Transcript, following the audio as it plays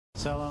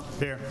Sella.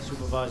 Here.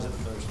 Supervisor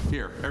Thurston.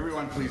 Here,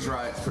 everyone please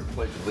rise for the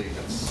Pledge of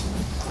Allegiance.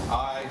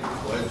 I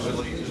pledge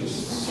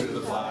allegiance to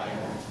the flag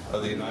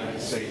of the United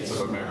States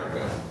of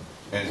America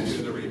and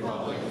to the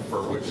republic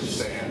for which it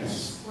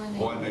stands,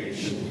 one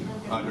nation,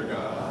 under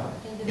God,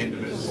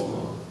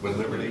 indivisible, with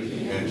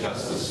liberty and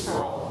justice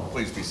for all.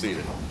 Please be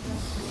seated.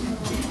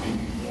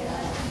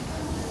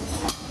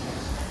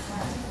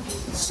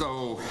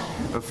 So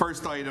the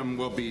first item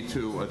will be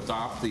to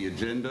adopt the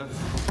agenda.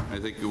 I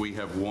think we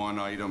have one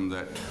item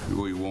that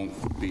we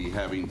won't be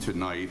having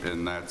tonight,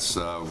 and that's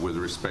with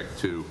respect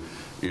to,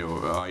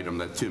 an item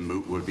that Tim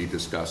Moot would be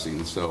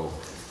discussing. So,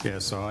 Yeah,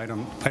 so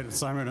item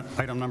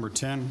number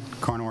 10,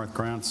 Carnworth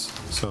grants.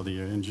 So the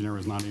engineer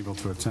is not able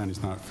to attend.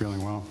 He's not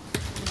feeling well.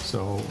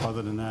 So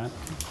other than that,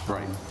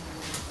 right.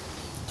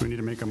 Do we need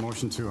to make a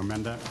motion to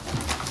amend that?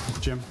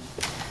 Jim?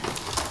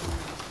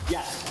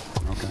 Yes.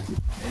 Okay.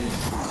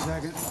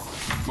 Second.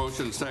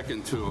 Motion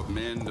second to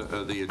amend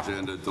the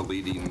agenda,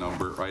 deleting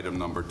item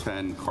number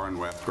 10,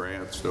 Carnworth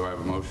grants. Do I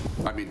have a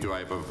motion? Do I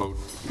have a vote?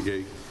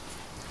 Yay?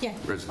 Yeah.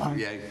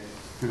 Yay?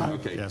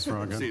 Okay. Yes, we're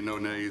all good. See no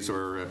nays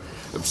or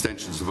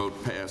abstentions, the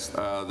vote passed.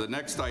 The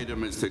next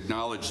item is to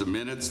acknowledge the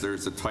minutes.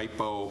 There's a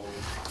typo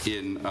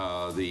in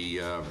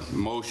the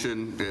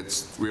motion.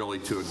 It's really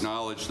to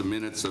acknowledge the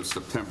minutes of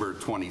September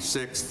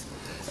 26th,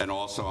 and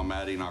also I'm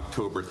adding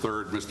October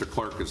 3rd. Mr.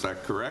 Clerk, is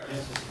that correct?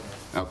 Yes.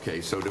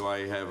 Okay, so do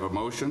I have a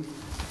motion?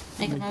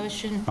 Make a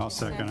motion. I'll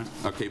second it.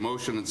 Okay,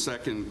 motion and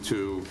second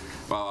to,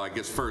 I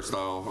guess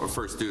I'll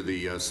first do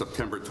the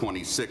September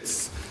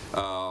 26th,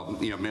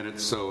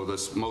 minutes. So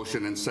this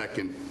motion and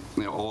second,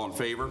 all in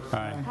favor?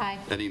 Aye. Aye.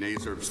 Any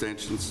nays or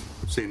abstentions?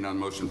 Seeing none,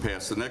 motion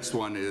passed. The next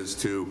one is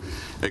to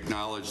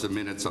acknowledge the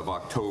minutes of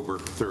October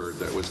 3rd.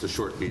 That was the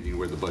short meeting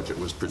where the budget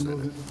was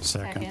presented.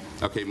 Second.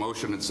 Okay,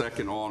 motion and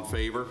second, all in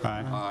favor?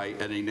 Aye. Aye.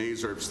 Any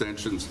nays or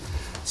abstentions?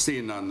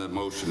 Seeing none, the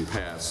motion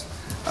passed.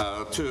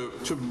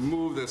 To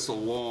move this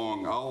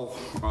along, I'll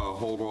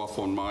hold off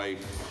on my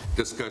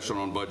discussion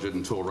on budget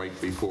until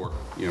right before,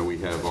 we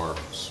have our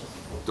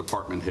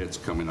department heads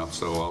coming up,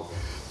 so I'll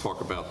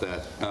talk about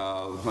that.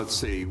 Let's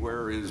see,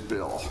 where is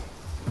Bill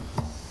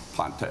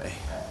Ponte?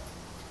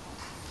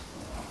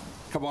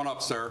 Come on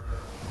up, sir.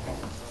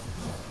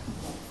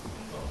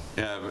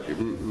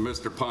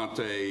 Mr. Ponte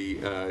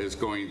is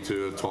going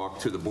to talk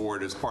to the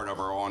board as part of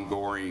our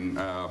ongoing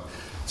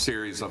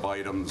series of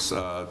items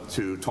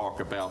to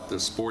talk about the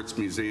Sports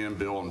Museum.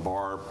 Bill and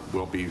Barb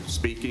will be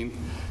speaking,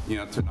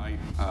 tonight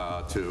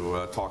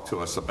to talk to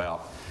us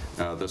about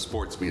the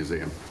Sports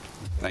Museum.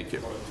 Thank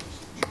you.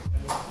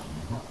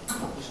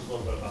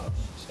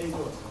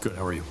 Good,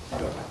 how are you?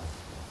 Good.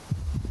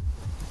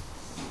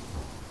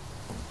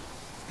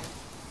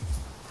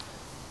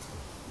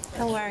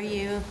 How are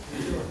you?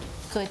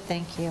 Good,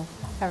 thank you.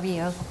 How are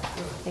you?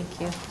 Thank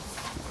you.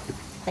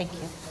 Thank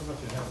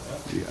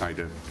you. Yeah, I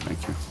did.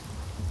 Thank you.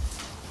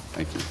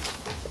 Thank you.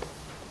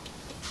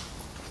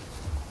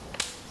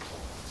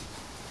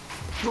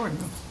 Jordan.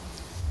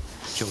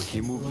 Joey, can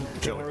you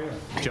move? Joey,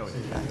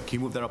 can you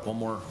move that up one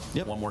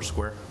more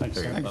square? Thanks,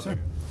 there you sir. go.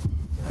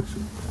 Thanks, sir.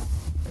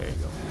 There you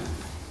go.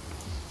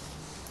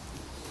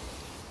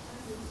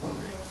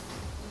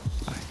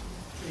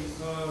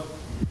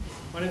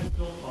 My name is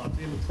Bill Ponte.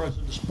 I'm the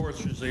president of the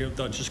Sports Museum of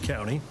Dutchess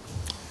County.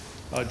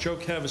 Joe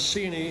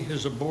Cavassini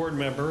is a board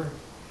member.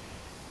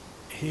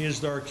 He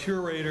is our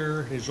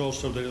curator. He's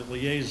also the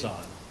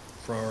liaison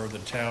for the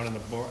town and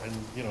the board and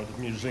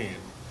the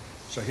museum.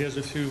 So he has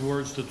a few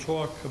words to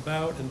talk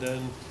about, and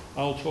then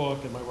I'll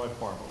talk, and my wife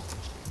Barbara.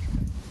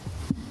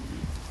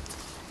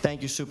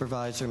 Thank you,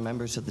 Supervisor,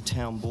 members of the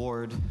town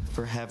board,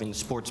 for having the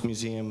Sports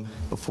Museum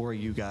before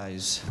you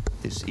guys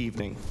this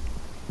evening.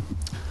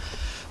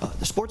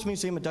 The Sports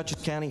Museum of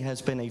Dutchess County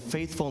has been a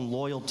faithful and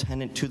loyal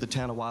tenant to the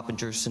town of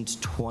Wappinger since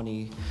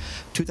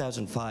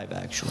 2005,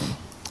 actually,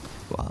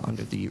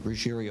 under the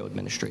Ruggiero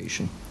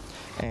administration.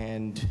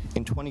 And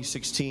in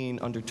 2016,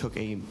 undertook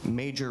a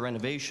major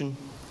renovation,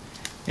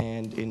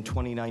 and in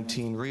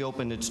 2019,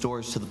 reopened its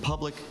doors to the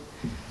public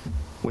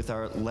with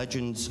our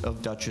Legends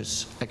of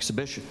Dutchess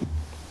exhibition.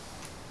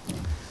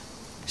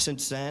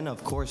 Since then,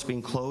 of course,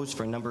 being closed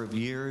for a number of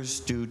years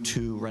due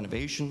to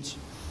renovations,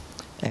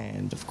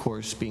 and of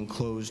course being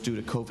closed due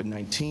to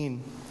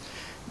COVID-19,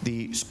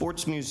 the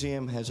Sports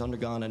Museum has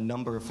undergone a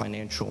number of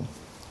financial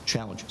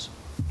challenges.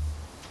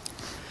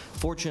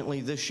 Fortunately,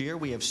 this year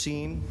we have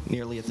seen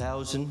nearly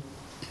 1,000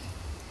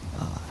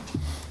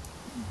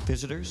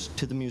 visitors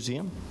to the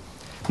museum,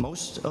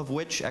 most of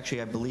which,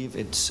 actually I believe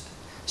it's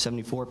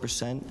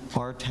 74%,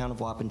 are town of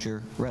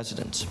Wappinger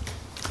residents.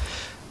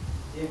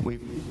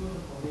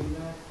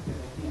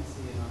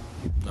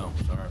 No,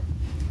 sorry.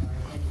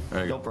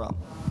 There you No go.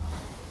 problem.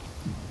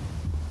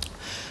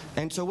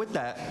 And so with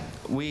that,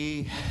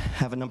 we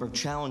have a number of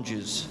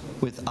challenges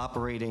with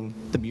operating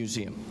the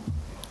museum.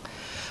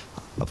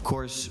 Of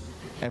course,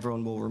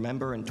 everyone will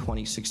remember in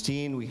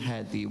 2016, we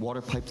had the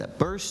water pipe that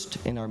burst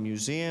in our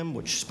museum,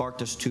 which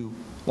sparked us to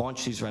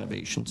launch these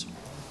renovations.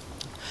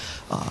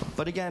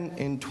 But again,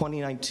 in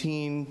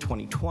 2019,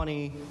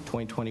 2020,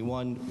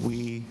 2021,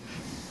 we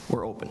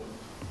were open,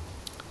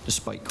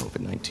 despite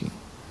COVID-19.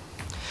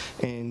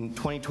 In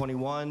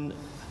 2021,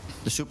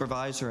 the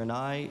supervisor and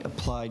I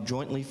applied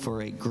jointly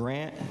for a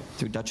grant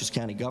through Dutchess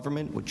County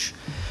government, which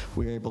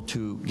we were able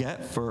to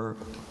get for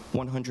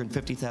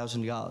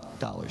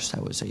 $150,000.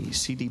 That was a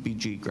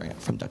CDBG grant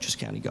from Dutchess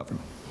County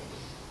government.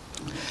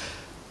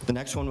 The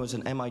next one was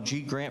an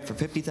MIG grant for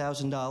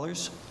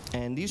 $50,000,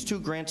 and these two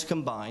grants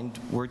combined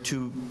were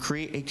to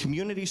create a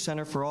community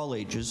center for all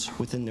ages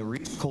within the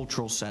Reese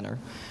Cultural Center,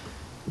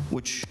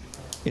 which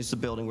is the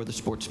building where the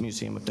Sports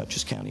Museum of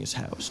Dutchess County is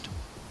housed.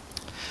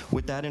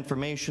 With that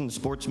information, the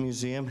Sports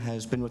Museum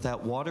has been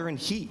without water and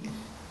heat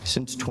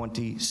since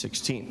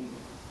 2016.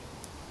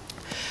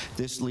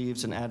 This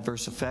leaves an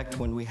adverse effect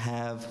when we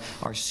have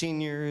our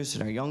seniors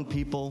and our young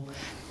people,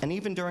 and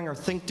even during our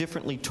Think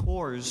Differently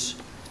tours,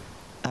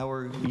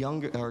 our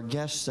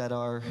guests that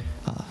are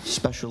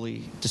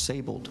specially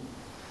disabled,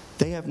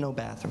 they have no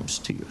bathrooms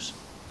to use.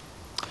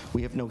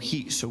 We have no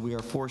heat, so we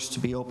are forced to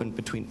be open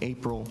between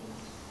April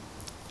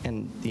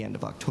and the end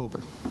of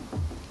October.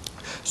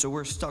 So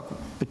we're stuck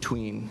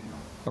between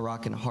a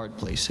rock and a hard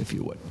place, if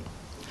you would.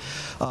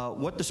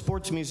 What the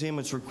Sports Museum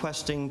is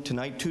requesting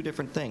tonight, two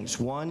different things.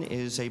 One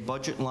is a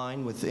budget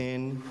line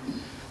within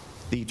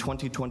the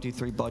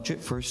 2023 budget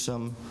for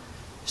some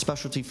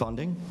specialty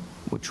funding,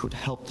 which would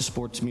help the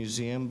Sports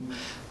Museum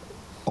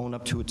own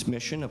up to its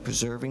mission of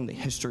preserving the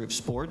history of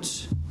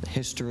sports, the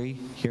history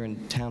here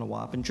in the town of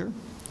Wappinger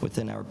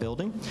within our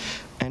building.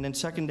 And then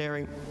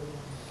secondary,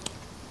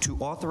 to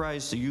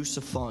authorize the use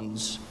of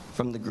funds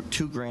from the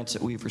two grants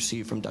that we've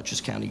received from Dutchess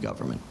County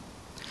government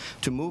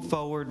to move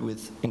forward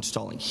with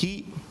installing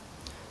heat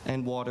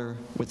and water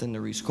within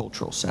the Reese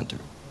Cultural Center.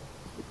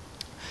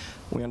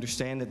 We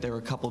understand that there are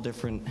a couple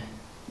different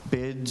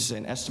bids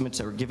and estimates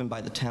that were given by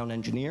the town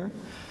engineer,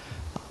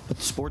 but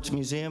the Sports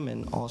Museum,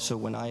 and also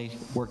when I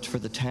worked for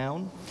the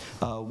town,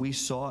 we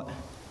sought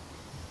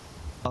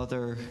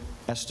other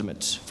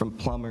estimates from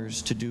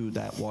plumbers to do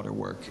that water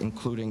work,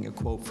 including a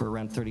quote for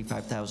around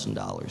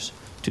 $35,000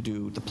 to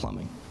do the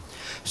plumbing.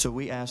 So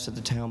we asked that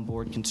the town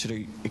board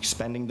consider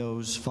expending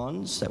those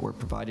funds that were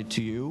provided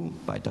to you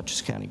by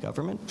Dutchess County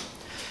government.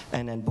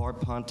 And then Barb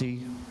Ponte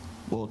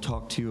will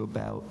talk to you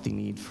about the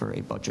need for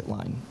a budget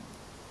line.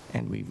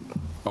 And we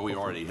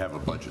already have a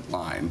budget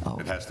line. Oh.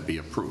 It has to be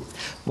approved.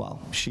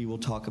 Well, she will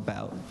talk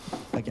about,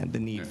 again, the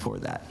need for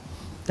that.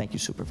 Thank you,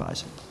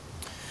 Supervisor.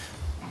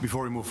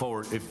 Before we move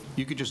forward, if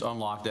you could just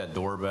unlock that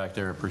door back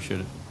there,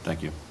 appreciate it.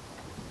 Thank you.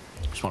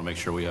 Just want to make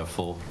sure we have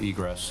full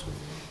egress,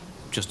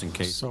 just in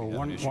case. So we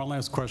have an issue. one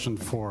last question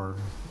for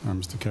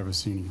Mr.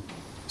 Cavassini.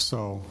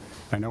 So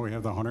I know we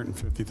have the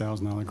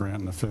 $150,000 grant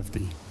and the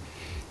 50.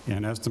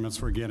 And estimates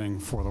we're getting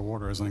for the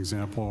water, as an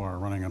example, are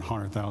running at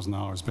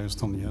 $100,000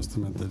 based on the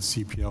estimate that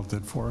CPL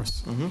did for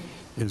us.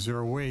 Is there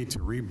a way to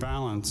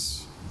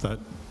rebalance that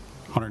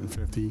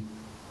 150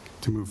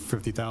 to move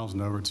 50,000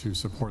 over to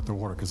support the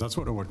water? Because that's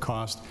what it would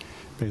cost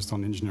based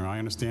on the engineer. I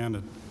understand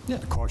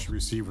that the cost you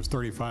received was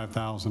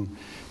 $35,000.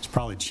 It's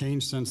probably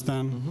changed since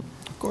then.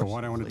 Of course. But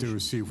what I want to do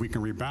is see if we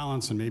can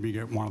rebalance and maybe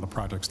get one of the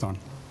projects done.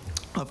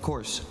 Of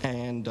course,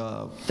 and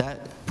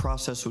that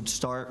process would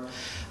start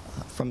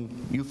from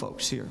you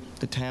folks here.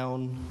 The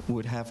town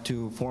would have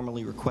to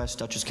formally request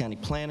Dutchess County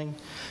Planning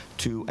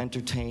to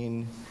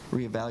entertain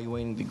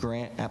reevaluating the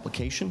grant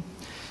application.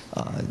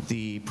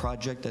 The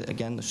project that,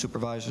 again, the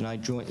supervisor and I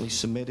jointly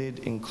submitted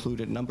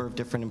included a number of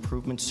different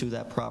improvements to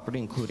that property,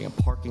 including a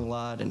parking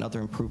lot and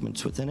other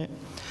improvements within it.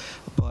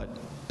 But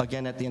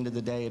again, at the end of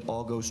the day, it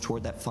all goes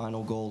toward that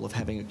final goal of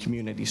having a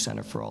community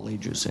center for all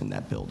ages in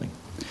that building.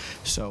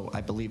 So I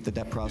believe that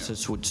that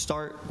process would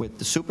start with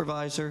the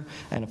supervisor,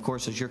 and of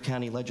course, as your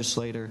county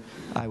legislator,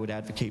 I would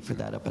advocate for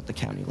that up at the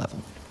county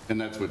level. And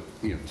that's what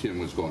Tim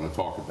was going to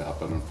talk about,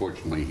 but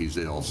unfortunately he's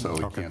ill, so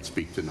he can't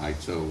speak tonight,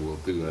 so we'll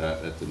do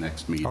that at the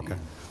next meeting. Okay,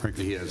 very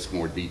good. He has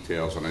more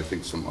details and I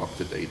think some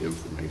up-to-date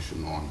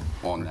information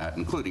on that,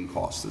 including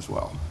cost as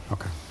well.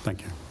 Okay,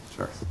 thank you.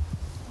 Sure.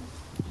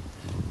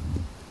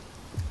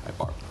 Hi,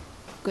 Barb.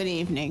 Good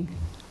evening.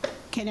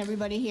 Can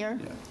everybody hear?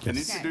 Yeah. And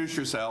introduce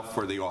yourself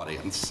for the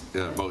audience,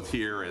 both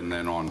here and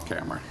then on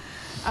camera.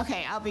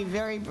 Okay, I'll be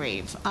very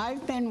brief.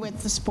 I've been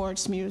with the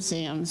Sports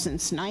Museum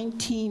since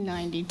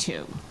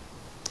 1992.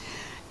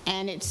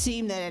 And it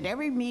seemed that at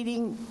every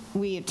meeting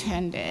we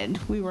attended,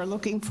 we were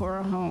looking for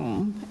a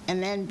home.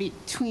 And then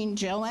between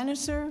Joe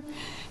Ennisser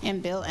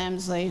and Bill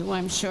Emsley, who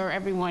I'm sure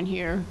everyone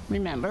here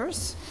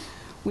remembers,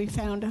 we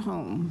found a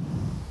home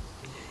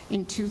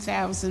in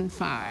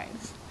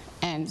 2005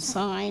 and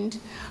signed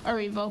a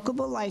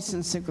revocable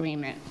license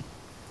agreement.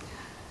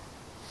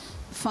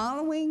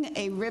 Following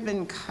a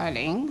ribbon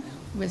cutting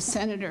with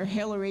Senator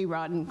Hillary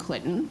Rodham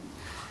Clinton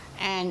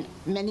and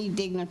many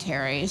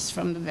dignitaries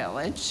from the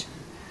village,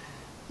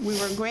 we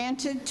were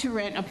granted to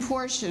rent a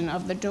portion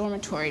of the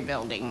dormitory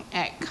building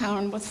at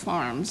Conworth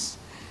Farms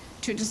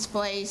to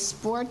display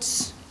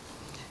sports,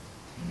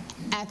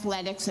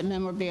 athletics, and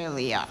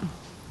memorabilia.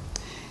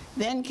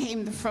 Then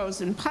came the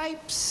frozen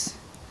pipes,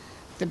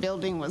 the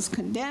building was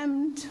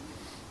condemned,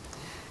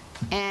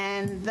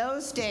 and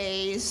those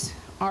days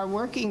our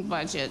working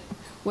budget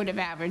would have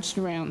averaged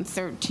around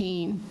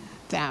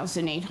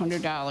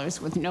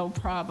 $13,800 with no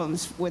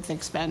problems with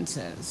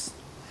expenses.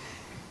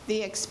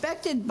 The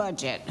expected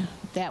budget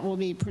that will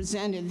be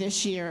presented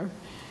this year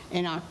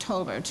in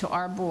October to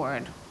our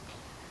board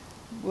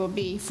will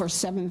be for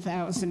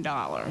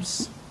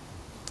 $7,000,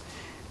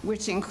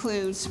 which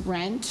includes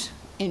rent,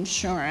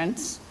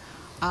 insurance,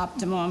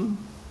 optimum,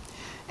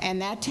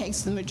 and that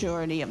takes the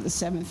majority of the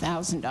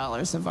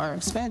 $7,000 of our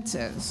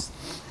expenses.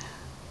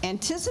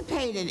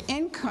 Anticipated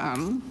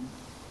income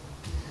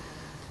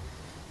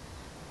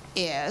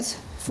is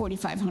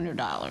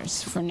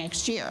 $4,500 for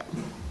next year.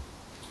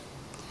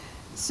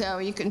 So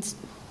you can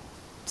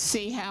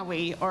see how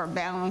we are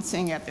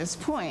balancing at this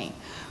point.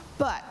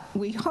 But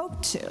we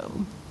hope to,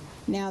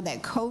 now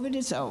that COVID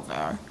is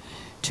over,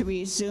 to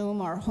resume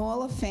our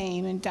Hall of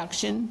Fame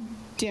induction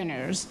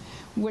dinners,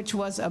 which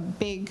was a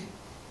big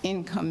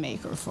income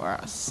maker for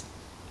us.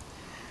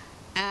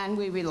 And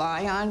we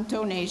rely on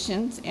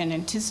donations and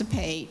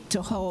anticipate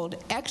to hold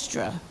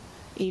extra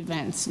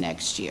events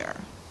next year,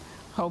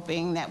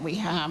 hoping that we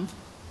have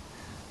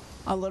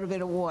a little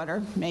bit of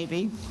water,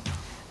 maybe,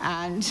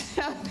 and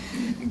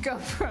go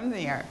from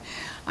there.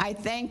 I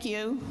thank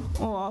you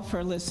all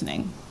for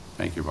listening.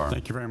 Thank you, Barb.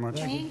 Thank you very much.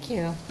 Thank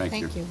you.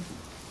 Thank you.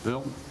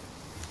 Bill?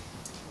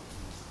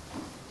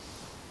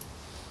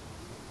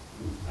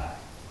 Hi,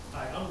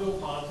 I'm Bill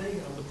Ponte.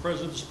 I'm the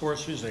president of the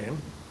Sports Museum,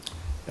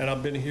 and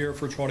I've been here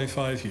for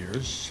 25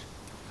 years.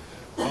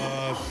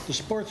 The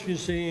Sports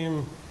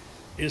Museum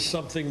is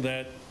something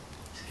that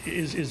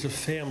is a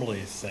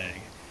family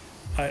thing.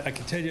 I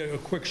can tell you a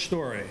quick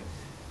story.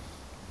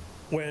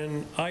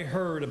 When I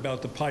heard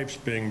about the pipes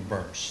being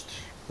burst,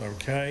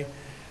 okay,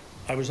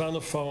 I was on the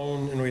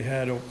phone and we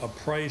had a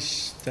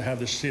price to have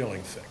the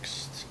ceiling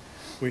fixed.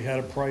 We had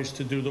a price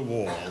to do the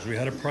walls. We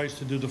had a price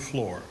to do the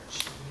floors.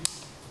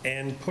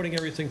 And putting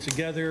everything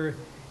together,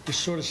 you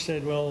sort of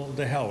said, well,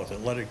 the hell with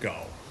it, let it go.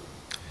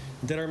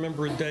 And then I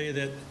remember a day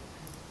that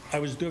I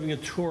was doing a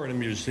tour in a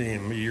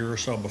museum a year or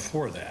so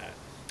before that.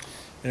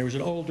 And there was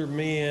an older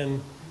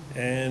man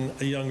and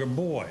a younger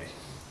boy.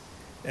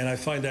 And I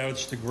find out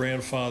it's the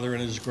grandfather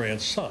and his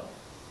grandson.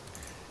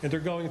 And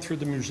they're going through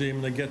the museum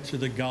and they get to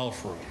the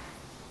golf room.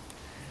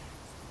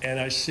 And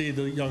I see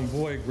the young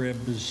boy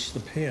grab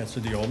the pants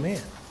of the old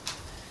man.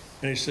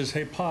 And he says,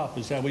 hey, Pop,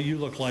 is that what you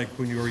look like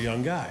when you were a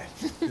young guy?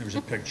 There was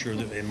a picture of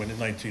him in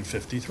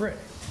 1953.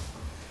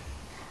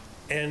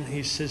 And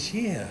he says,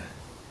 yeah.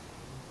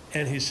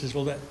 And he says,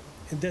 well, that,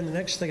 and then the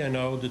next thing I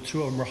know, the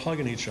two of them are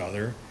hugging each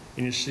other,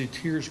 and you see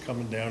tears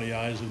coming down the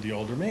eyes of the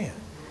older man.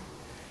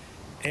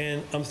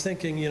 And I'm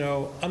thinking, you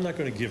know, I'm not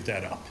going to give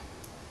that up.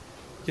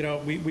 You know,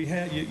 we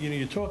had, you know,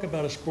 you talk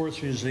about a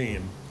sports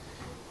museum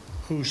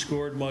who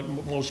scored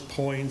most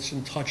points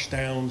and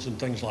touchdowns and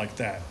things like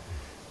that.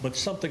 But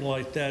something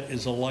like that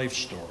is a life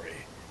story.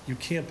 You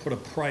can't put a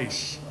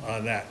price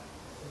on that.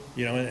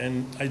 You know,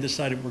 and I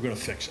decided we're going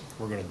to fix it.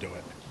 We're going to do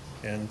it.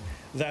 And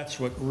that's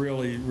what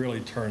really,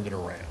 really turned it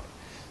around.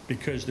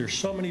 Because there's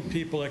so many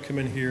people that come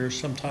in here,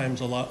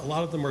 sometimes a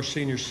lot of them are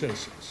senior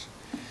citizens.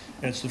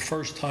 And it's the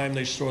first time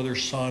they saw their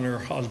son or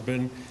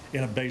husband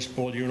in a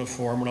baseball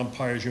uniform, an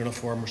umpire's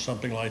uniform, or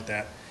something like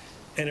that.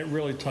 And it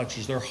really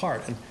touches their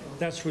heart. And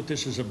that's what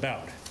this is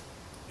about.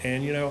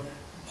 And, you know,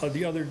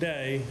 the other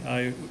day,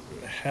 I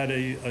had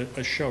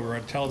a show, or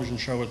a television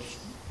show with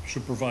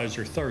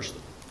Supervisor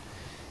Thurston.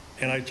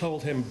 And I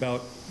told him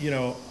about, you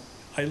know,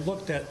 I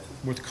looked at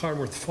what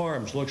Carnworth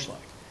Farms looks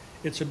like.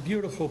 It's a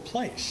beautiful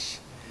place.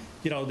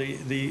 You know,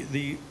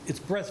 it's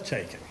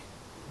breathtaking,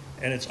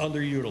 and it's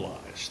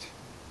underutilized.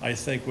 I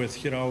think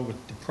with, you know,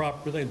 with the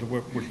proper thing,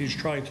 what he's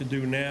trying to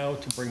do now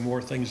to bring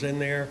more things in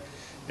there,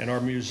 and our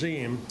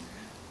museum,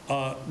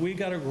 we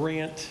got a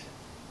grant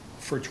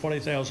for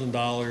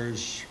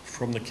 $20,000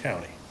 from the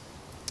county.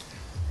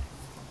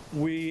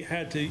 We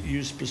had to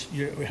use,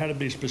 it had to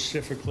be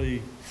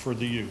specifically for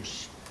the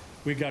use.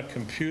 We got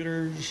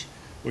computers,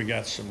 we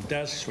got some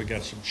desks, we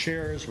got some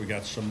chairs, we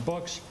got some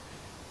books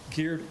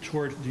geared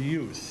toward the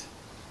youth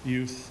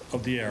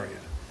of the area.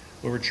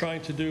 What we're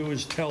trying to do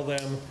is tell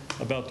them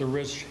about the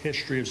rich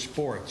history of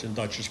sports in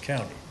Dutchess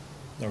County,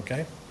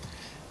 okay?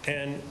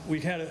 And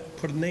we had to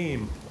put a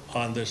name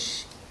on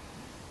this,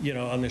 you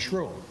know, on this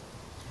room,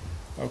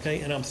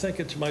 okay? And I'm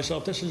thinking to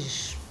myself, this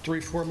is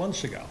 3-4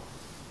 months ago.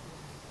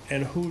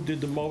 And who did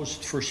the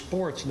most for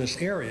sports in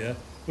this area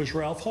was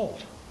Ralph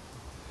Holt.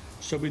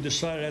 So we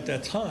decided at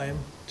that time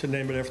to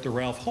name it after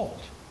Ralph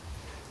Holt.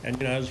 And,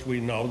 you know, as we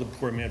know, the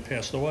poor man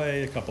passed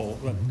away a couple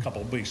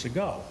of weeks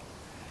ago.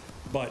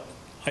 But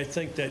I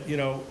think that, you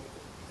know,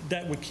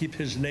 that would keep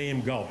his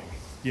name going.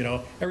 You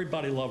know,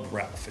 everybody loved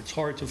Ralph. It's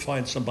hard to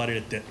find somebody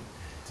that didn't.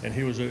 And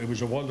he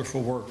was a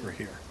wonderful worker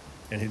here,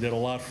 and he did a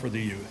lot for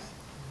the youth.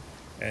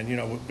 And, you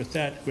know, with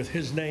that, with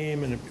his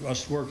name and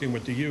us working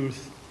with the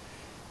youth,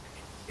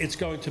 it's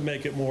going to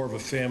make it more of a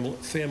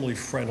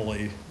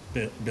family-friendly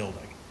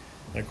building.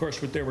 And of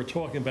course, what they were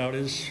talking about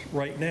is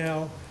right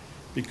now,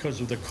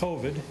 because of the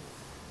COVID,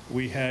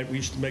 We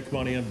used to make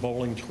money on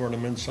bowling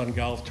tournaments, on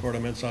golf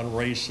tournaments, on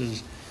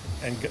races,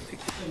 and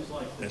things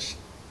like this.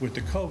 With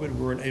the COVID,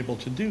 we weren't able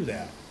to do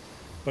that.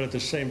 But at the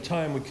same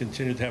time, we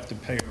continued to have to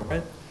pay our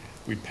rent.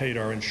 We paid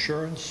our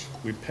insurance.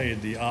 We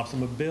paid the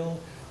Optima bill.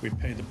 We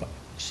paid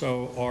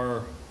so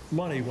our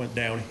money went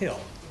downhill.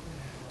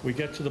 We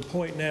get to the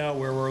point now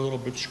where we're a little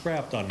bit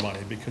scrapped on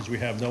money because we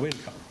have no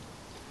income.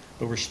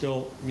 But we're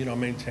still,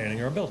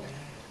 maintaining our bills.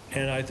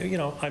 And I think,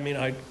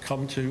 I'd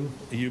come to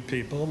you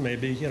people,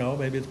 maybe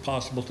it's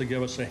possible to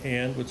give us a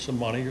hand with some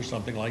money or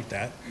something like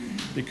that,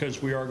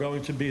 because we are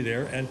going to be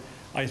there. And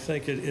I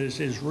think it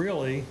is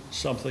really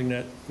something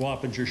that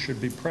Wappinger should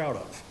be proud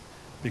of,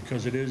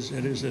 because it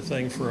is a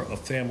thing for a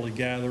family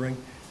gathering.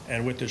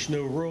 And with this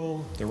new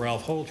room, the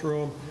Ralph Holt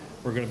room,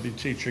 we're going to be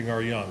teaching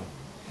our young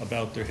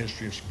about their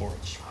history of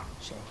sports.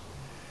 So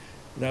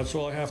that's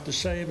all I have to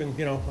say.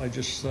 And, I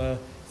just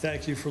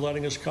thank you for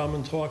letting us come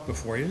and talk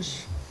before you.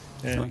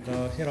 And,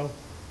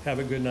 have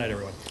a good night,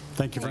 everyone.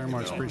 Thank you very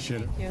much.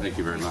 Appreciate it. Thank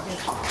you very much.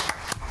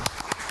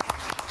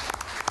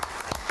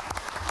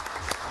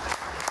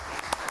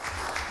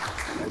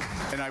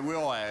 And I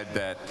will add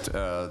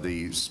that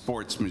the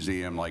Sports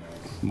Museum, like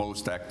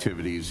most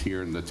activities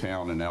here in the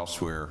town and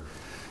elsewhere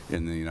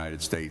in the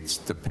United States,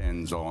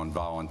 depends on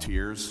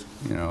volunteers.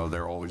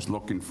 They're always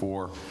looking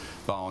for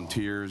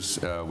volunteers.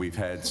 We've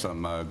had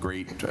some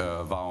great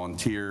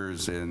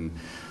volunteers in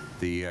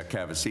the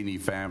Cavassini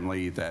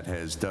family that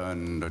has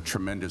done a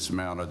tremendous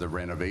amount of the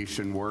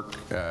renovation work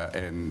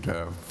and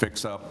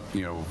fix up,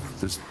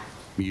 this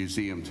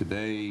museum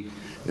today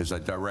is a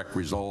direct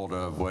result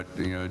of what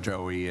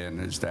Joey and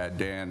his dad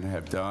Dan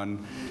have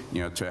done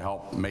to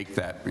help make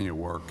that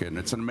work, and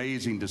it's an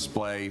amazing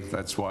display.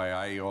 That's why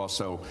I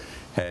also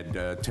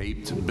had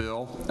taped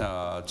Bill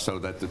so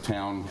that the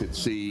town could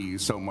see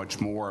so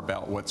much more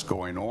about what's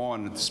going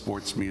on at the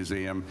Sports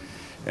Museum.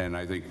 And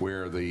I think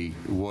where the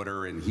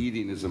water and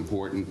heating is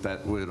important,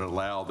 that would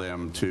allow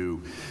them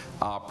to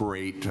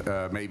operate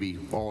maybe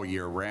all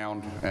year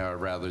round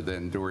rather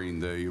than during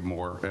the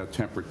more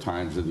temperate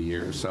times of the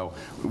year. So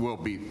we'll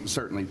be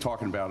certainly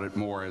talking about it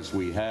more as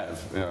we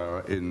have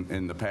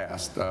in the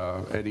past.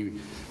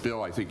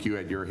 Bill, I think you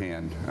had your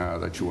hand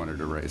that you wanted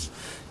to raise.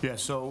 Yeah,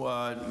 so,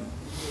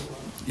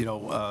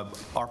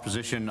 our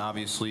position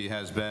obviously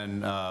has been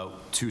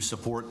to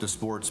support the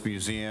Sports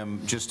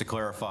Museum. Just to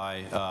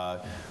clarify,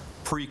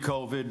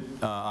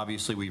 pre-COVID,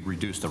 obviously we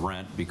reduced the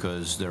rent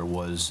because there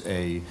was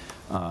an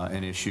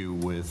issue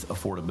with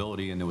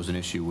affordability, and there was an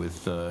issue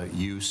with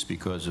use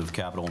because of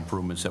capital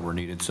improvements that were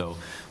needed. So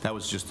that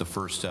was just the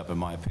first step, in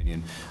my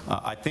opinion.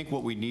 I think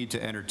what we need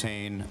to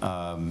entertain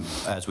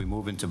as we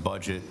move into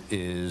budget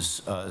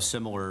is a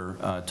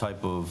similar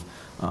type of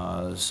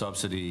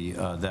subsidy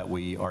that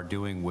we are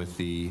doing with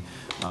the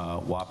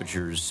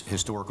Wappingers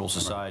Historical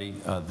Society.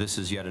 This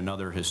is yet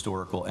another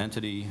historical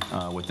entity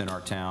within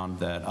our town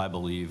that I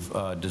believe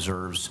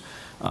deserves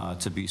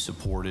to be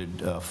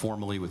supported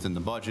formally within the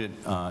budget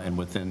and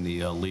within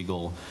the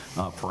legal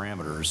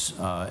parameters.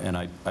 And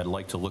I'd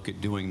like to look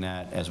at doing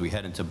that as we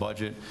head into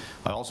budget.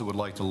 I also would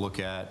like to look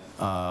at,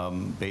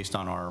 based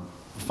on our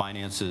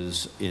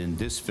finances in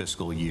this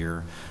fiscal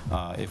year,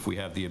 if we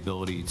have the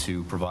ability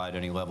to provide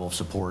any level of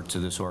support to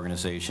this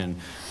organization,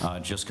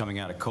 just coming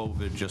out of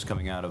COVID, just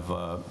coming out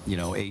of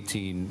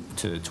 18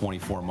 to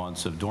 24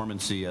 months of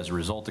dormancy as a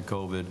result of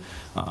COVID,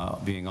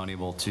 being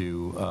unable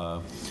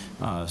to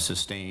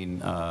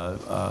sustain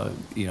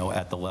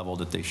at the level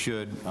that they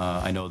should.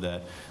 I know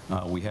that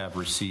we have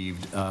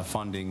received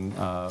funding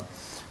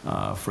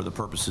for the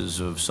purposes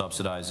of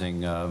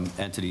subsidizing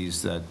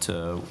entities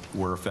that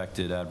were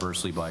affected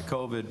adversely by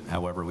COVID.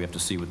 However, we have to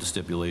see what the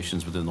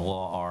stipulations within the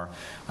law are.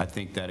 I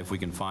think that if we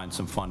can find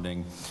some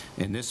funding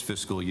in this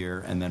fiscal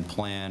year and then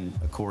plan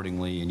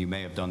accordingly, and you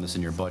may have done this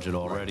in your budget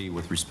already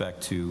with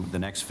respect to the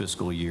next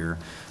fiscal year,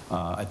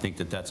 I think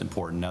that that's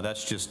important. Now,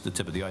 that's just the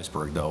tip of the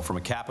iceberg, though. From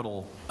a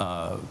capital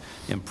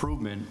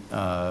improvement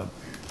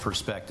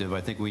perspective,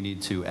 I think we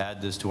need to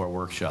add this to our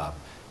workshop.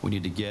 We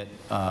need to get,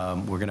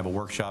 we're going to have a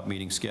workshop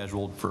meeting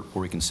scheduled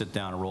where we can sit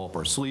down and roll up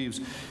our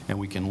sleeves, and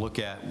we can look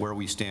at where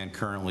we stand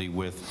currently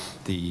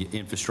with the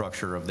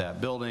infrastructure of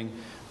that building.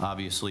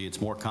 Obviously,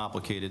 it's more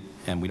complicated,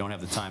 and we don't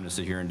have the time to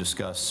sit here and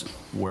discuss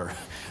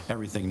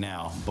everything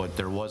now, but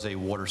there was a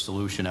water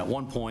solution at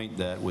one point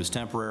that was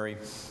temporary,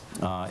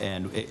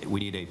 and we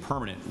need a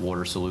permanent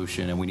water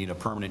solution, and we need a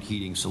permanent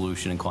heating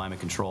solution and climate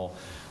control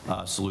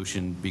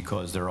solution,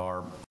 because there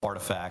are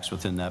artifacts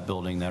within that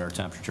building that are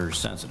temperature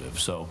sensitive.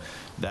 So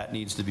that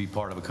needs to be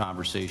part of a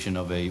conversation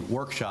of a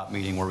workshop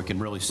meeting where we can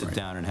really sit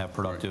down and have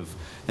productive,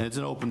 and it's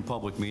an open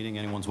public meeting,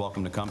 anyone's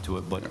welcome to come to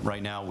it, but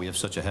right now we have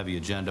such a heavy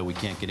agenda we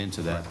can't get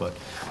into that. But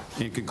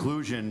in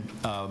conclusion,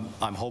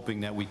 I'm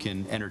hoping that we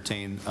can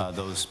entertain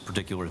those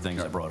particular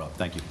things I brought up.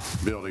 Thank you.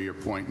 Bill, to your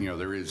point,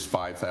 there is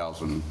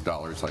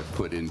 $5,000 I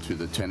put into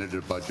the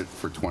tentative budget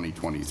for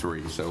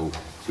 2023, so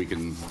we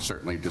can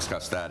certainly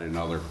discuss that and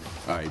other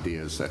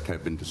ideas that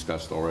have been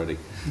discussed already.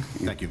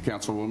 Thank you.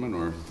 Councilwoman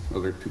or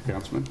other two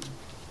councilmen?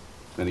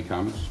 Any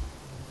comments?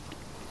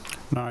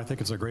 No, I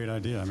think it's a great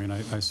idea. I mean,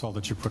 I saw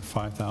that you put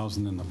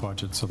 5,000 in the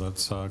budget, so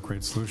that's a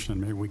great solution.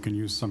 Maybe we can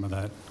use some of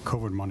that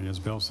COVID money, as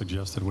Bill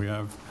suggested. We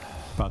have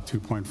about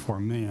 2.4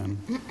 million.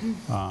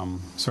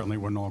 Certainly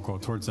wouldn't all go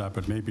towards that,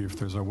 but maybe if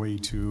there's a way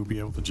to be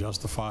able to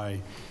justify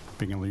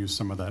being able to use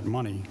some of that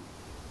money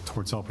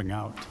towards helping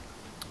out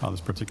this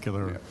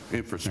particular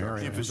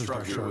area.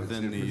 Infrastructure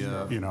within the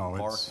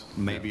park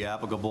may be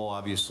applicable.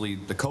 Obviously,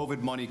 the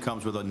COVID money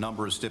comes with a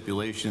number of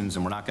stipulations,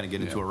 and we're not going to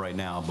get into it right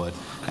now, but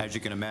as you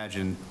can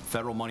imagine,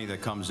 federal money that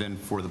comes in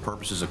for the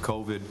purposes of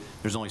COVID,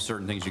 there's only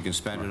certain things you can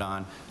spend it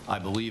on. I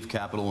believe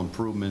capital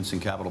improvements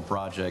and capital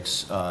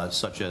projects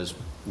such as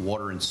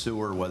water and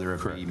sewer, whether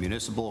it be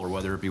municipal or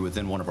whether it be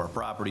within one of our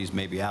properties,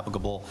 may be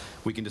applicable.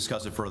 We can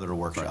discuss it further at a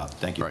workshop.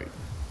 Thank you. Right.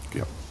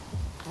 Yep.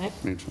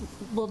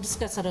 We'll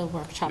discuss it at a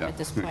workshop Yeah. at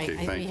this point. Okay,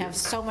 thank We you. have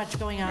so much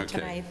going on Okay.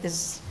 tonight.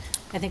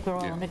 I think we're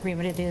all in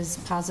agreement it is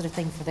a positive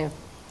thing for the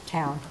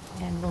town,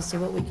 and we'll see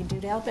what we can do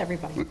to help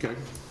everybody. Okay,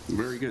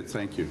 very good,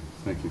 thank you,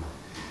 thank you.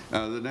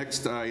 The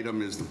next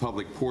item is the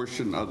public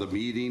portion of the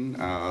meeting.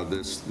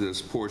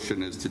 This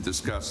portion is to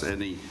discuss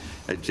any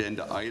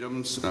agenda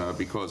items.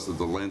 Because of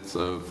the length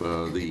of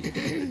the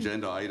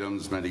agenda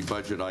items, many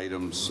budget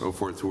items, so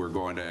forth, we're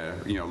going to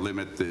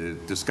limit the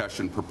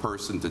discussion per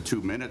person to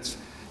 2 minutes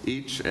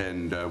each,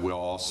 and we'll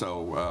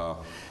also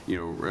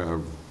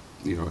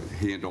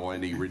handle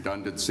any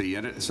redundancy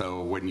in it.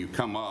 So when you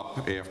come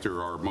up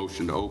after our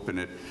motion to open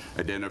it,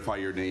 identify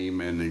your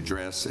name and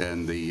address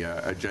and the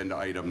agenda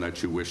item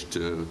that you wish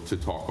to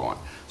talk on.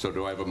 So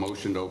do I have a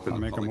motion to open I'll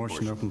the make a public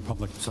motion to portion? open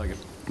public. Second.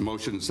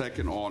 Motion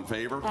second, all in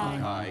favor?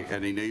 Aye.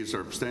 Any nays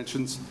or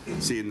abstentions?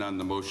 Seeing none,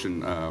 the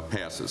motion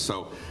passes.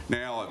 So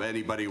now, if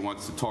anybody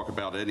wants to talk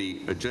about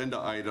any agenda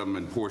item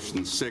in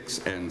portions 6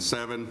 and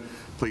 7,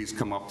 please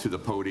come up to the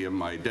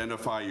podium,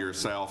 identify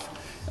yourself,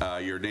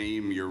 your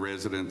name, your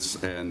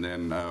residence, and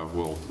then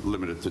we'll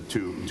limit it to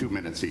 2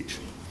 minutes each.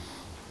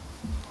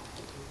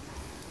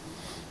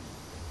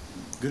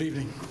 Good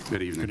evening.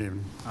 Good evening. Good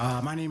evening.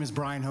 My name is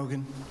Brian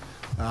Hogan.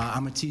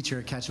 I'm a teacher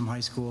at Ketchum High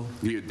School.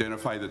 Can you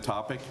identify the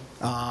topic?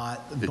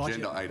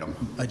 Agenda item.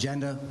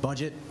 Agenda,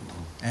 budget,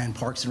 and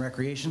Parks and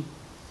Recreation.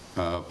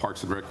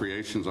 Parks and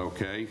Recreation's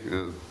okay.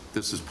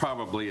 This is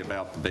probably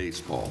about the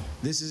baseball.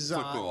 This is,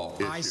 Football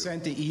I issue.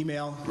 sent the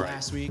email Right.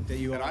 last week that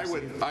you all And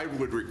received. I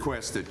would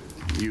request that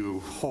you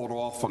hold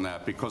off on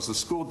that because the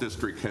school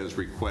district has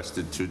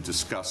requested to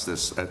discuss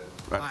this at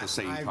the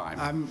same time.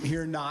 I'm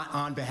here not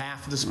on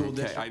behalf of the school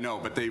Okay, district. I know,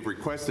 but they've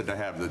requested to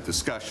have the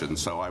discussion,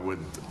 so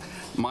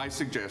my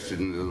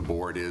suggestion to the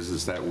board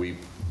is that we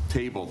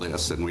table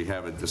this and we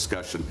have a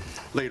discussion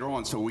later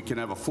on so we can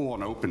have a full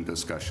and open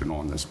discussion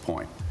on this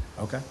point.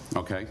 Okay,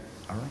 Okay?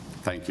 all right.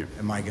 Thank you.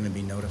 Am I going to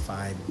be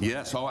notified?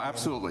 Yes, oh,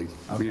 absolutely.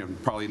 Okay.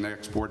 Probably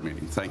next board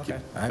meeting. Thank you.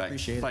 Okay, I Thanks.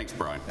 appreciate it. Thanks,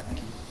 Brian.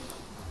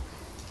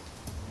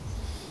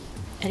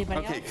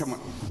 Anybody else? Okay, come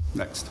on,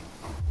 next.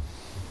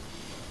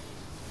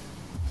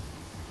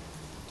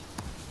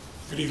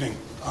 Good evening.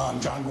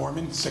 I'm John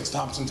Gorman, 6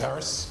 Thompson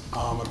Terrace,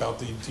 about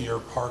the Deer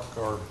Park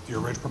or Deer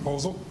Ridge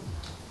proposal.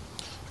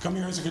 I come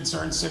here as a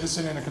concerned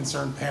citizen and a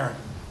concerned parent.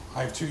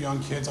 I have 2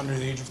 young kids under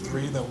the age of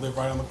 3 that live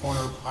right on the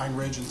corner of Pine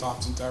Ridge and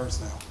Thompson Terrace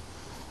now.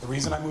 The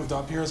reason I moved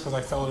up here is because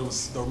I felt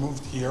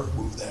moved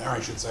there, I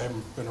should say,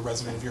 I've been a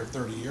resident here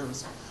 30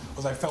 years,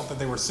 was I felt that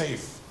they were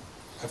safe.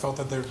 I felt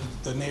that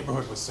the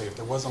neighborhood was safe.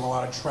 There wasn't a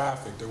lot of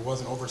traffic. There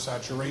wasn't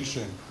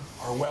oversaturation.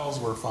 Our wells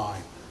were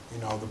fine.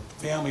 The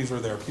families were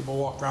there. People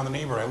walked around the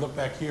neighborhood. I look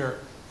back here,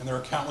 and there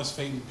are countless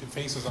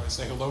faces I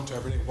say hello to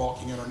every day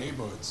walking in our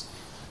neighborhoods.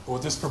 But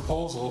with this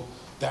proposal,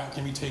 that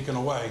can be taken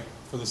away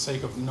for the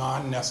sake of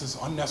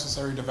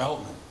unnecessary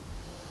development.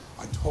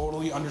 I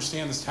totally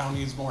understand this town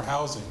needs more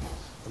housing,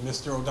 but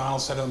Mr. O'Donnell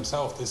said it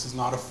himself, this is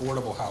not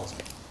affordable housing.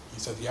 He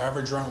said the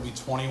average rent will be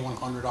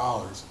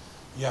 $2,100.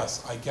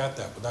 Yes, I get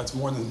that, but that's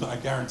more than, I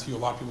guarantee you, a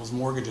lot of people's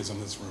mortgages in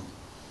this room.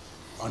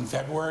 On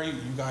February,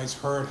 you guys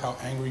heard how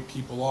angry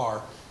people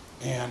are,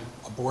 and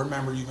a board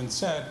member even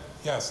said,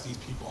 yes, these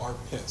people are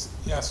pissed.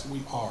 Yes,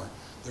 we are.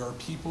 There are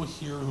people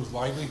here whose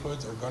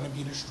livelihoods are going to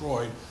be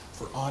destroyed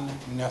for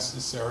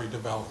unnecessary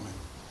development.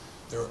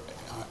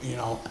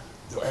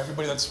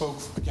 Everybody that spoke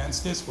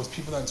against this was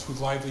people whose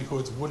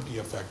livelihoods would be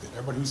affected.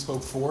 Everybody who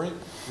spoke for it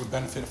would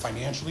benefit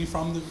financially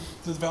from the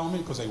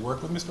development because they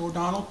work with Mr.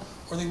 O'Donnell,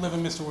 or they live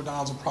in Mr.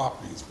 O'Donnell's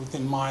properties,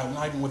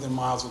 not even within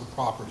miles of the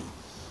property.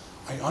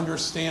 I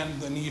understand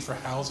the need for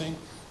housing,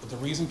 but the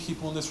reason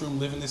people in this room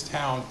live in this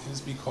town is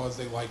because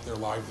they like their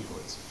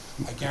livelihoods.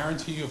 I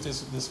guarantee you if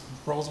this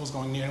proposal was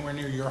going anywhere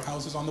near your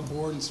houses on the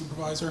board and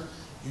supervisor,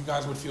 you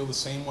guys would feel the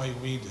same way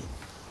we do.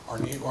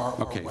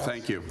 Okay,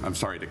 thank you. I'm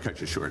sorry to cut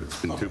you short. It's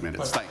been 2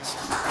 minutes. Thanks.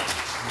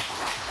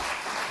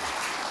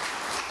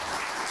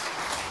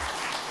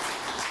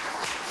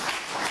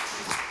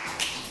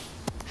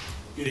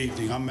 Good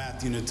evening. I'm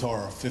Matthew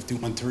Natara,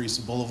 51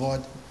 Teresa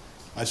Boulevard.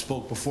 I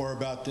spoke before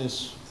about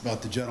this,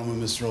 about the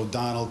gentleman, Mr.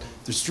 O'Donnell.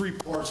 There's 3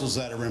 parcels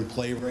that are in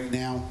play right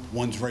now.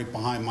 One's right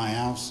behind my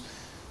house.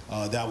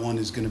 That one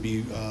is going to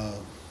be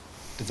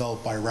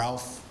developed by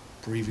Ralph,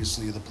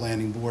 previously the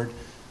planning board.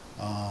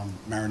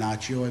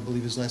 Marinaccio, I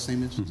believe his last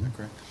name is that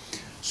correct?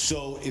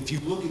 So if you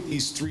look at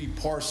these 3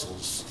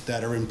 parcels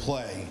that are in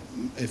play,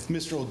 if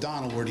Mr.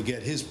 O'Donnell were to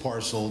get his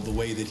parcel the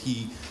way that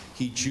he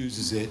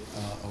chooses it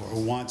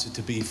or wants it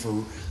to be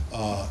for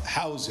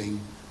housing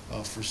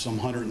for some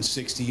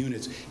 160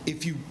 units,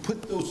 if you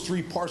put those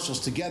 3 parcels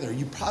together,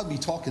 you'd probably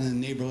be talking in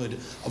the neighborhood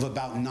of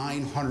about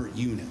 900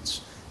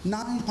 units.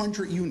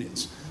 900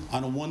 units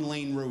on a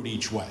 1-lane road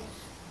each way.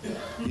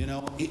 You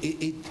know,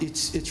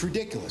 it's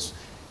ridiculous.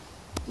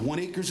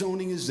 1-acre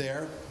zoning is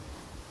there.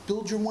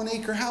 Build your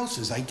 1-acre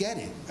houses. I get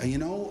it. You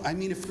know, I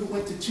mean, if it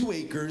went to 2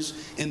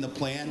 acres in the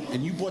plan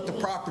and you bought the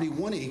property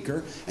 1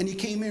 acre and you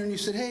came here and you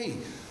said, hey,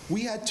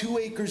 we had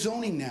 2-acre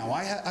zoning now.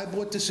 I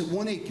bought this at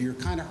 1 acre. You're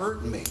kind of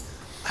hurting me.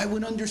 I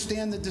would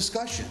understand the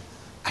discussion.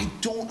 I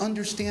don't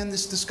understand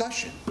this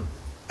discussion.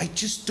 I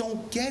just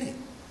don't get it.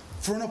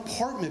 For an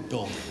apartment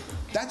building,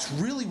 that's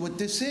really what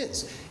this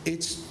is.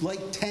 It's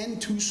like 10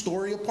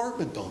 2-story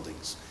apartment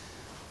buildings.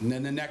 And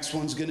then the next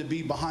one's going to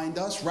be behind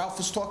us. Ralph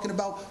was talking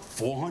about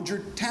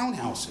 400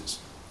 townhouses.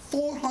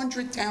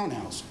 400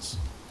 townhouses.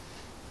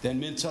 Then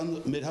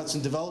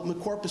Mid-Hudson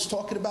Development Corp is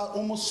talking about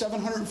almost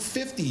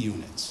 750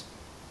 units.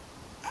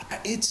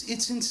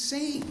 It's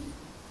insane.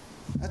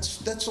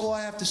 That's all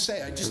I have to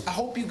say. I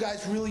hope you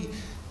guys really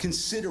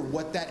consider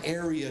what that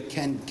area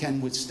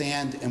can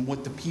withstand and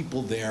what the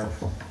people there,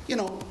 you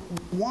know,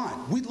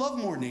 want. We love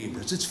more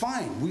neighbors. It's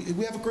fine.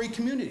 We have a great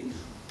community.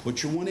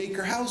 Put your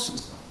 1-acre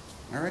houses.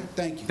 All right.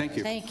 Thank you. Thank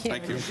you. Thank you.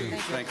 Thank you.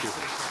 Thank you.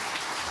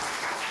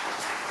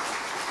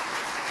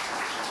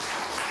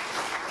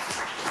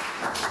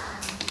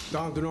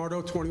 Don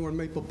Donardo, 21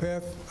 Maple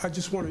Path. I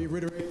just want to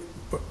reiterate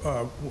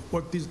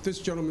what this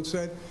gentleman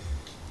said.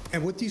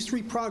 And with these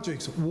 3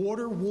 projects,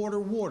 water, water,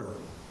 water.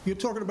 You're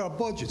talking about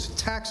budgets,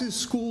 taxes,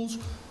 schools,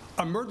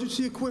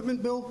 emergency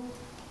equipment bill.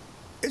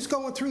 It's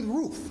going through the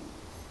roof.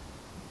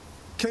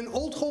 Can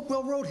Old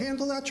Hopewell Road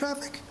handle that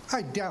traffic?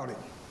 I doubt it.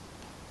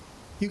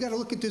 You got to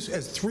look at this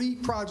as 3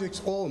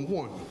 projects all in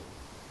one.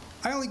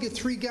 I only get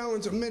 3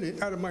 gallons a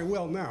minute out of my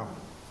well now.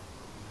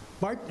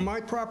 My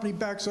property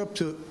backs up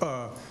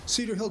to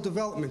Cedar Hill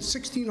Development,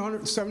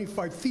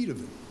 1,675 feet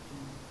of it.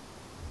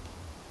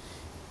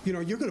 You know,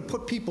 you're going to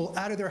put people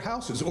out of their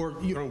houses, or,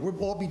 you know, we'll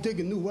all be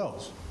digging new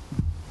wells.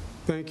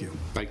 Thank you.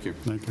 Thank you.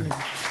 Thank you.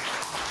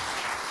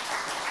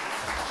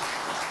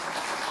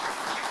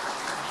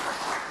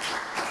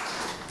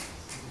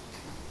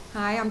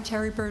 Hi, I'm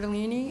Terry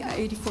Bertolini,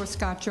 84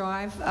 Scott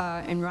Drive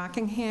in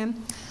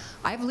Rockingham.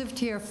 I've lived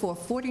here for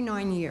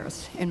 49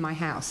 years in my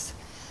house.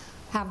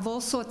 Have all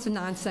sorts of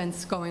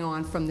nonsense going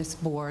on from this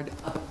board.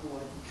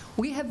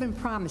 We have been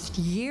promised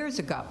years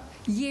ago,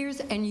 years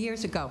and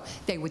years ago,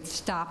 they would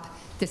stop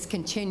this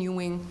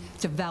continuing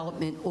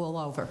development all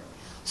over.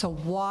 So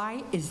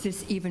why is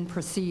this even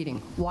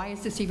proceeding? Why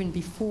is this even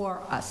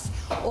before us?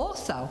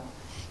 Also,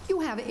 you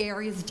have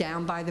areas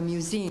down by the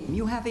museum.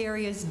 You have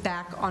areas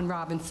back on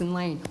Robinson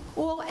Lane,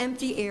 all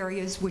empty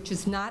areas, which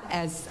is not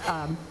as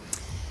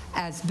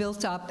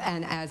built up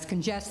and as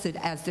congested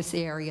as this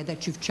area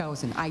that you've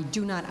chosen. I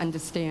do not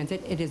understand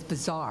it. It is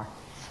bizarre,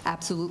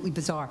 absolutely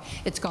bizarre.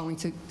 It's going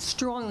to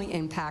strongly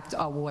impact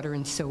our water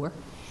and sewer.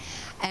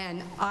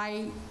 And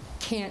I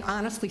can't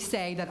honestly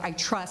say that I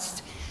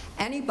trust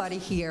anybody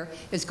here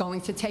is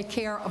going to take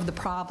care of the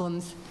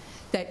problems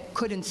that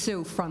could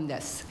ensue from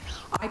this.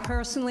 I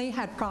personally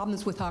had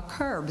problems with our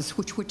curbs,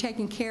 which were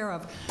taken care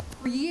of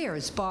for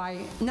years by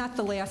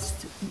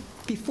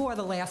before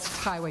the last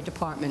highway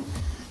department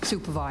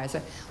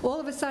supervisor. All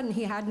of a sudden,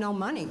 he had no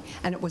money,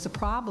 and it was a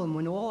problem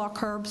when all our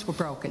curbs were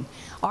broken.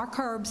 Our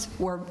curbs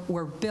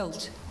were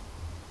built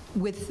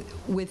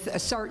with a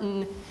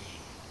certain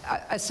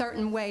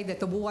way that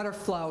the water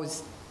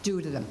flows due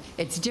to them.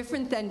 It's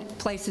different than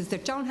places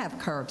that don't have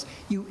curbs.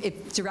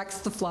 It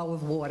directs the flow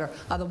of water,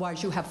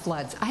 otherwise you have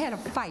floods. I had a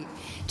fight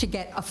to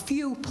get a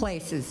few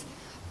places,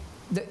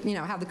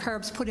 have the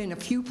curbs put in a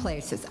few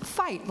places. A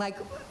fight, like,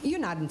 you're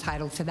not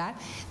entitled to that.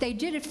 They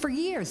did it for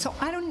years, so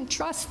I don't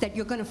trust that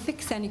you're going to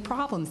fix any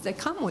problems that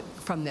come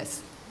from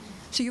this.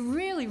 So you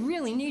really,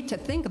 really need to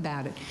think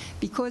about it,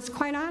 because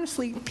quite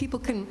honestly, people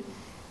can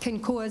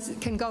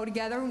go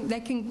together.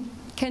 They can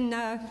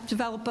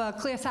develop a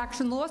class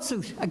action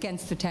lawsuit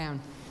against the town.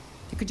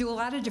 They could do a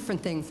lot of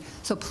different things.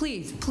 So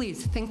please,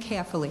 please think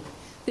carefully.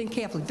 Think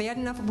carefully. Bad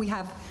enough we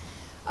have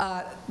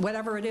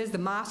whatever it is, the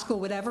mosque or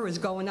whatever is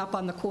going up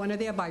on the corner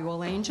there by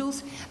All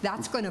Angels.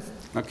 That's going to.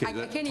 Okay,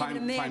 I can't even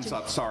imagine. Time's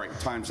up. Sorry,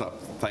 time's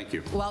up. Thank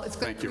you. Well, it's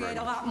going to create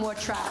a lot more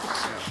traffic.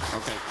 Yeah,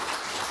 okay.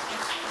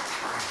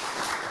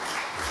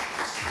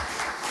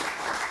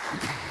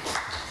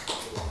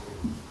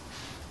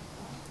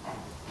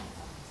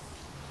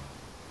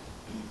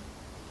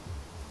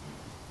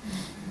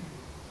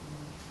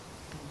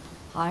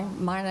 Hi,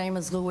 my name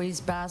is Louise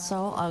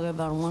Basso. I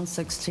live on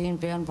 116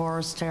 Van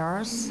Boris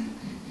Terrace,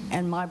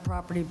 and my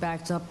property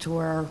backs up to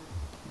where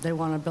they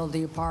want to build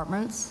the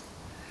apartments.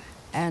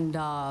 And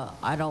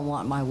I don't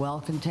want my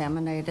well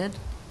contaminated.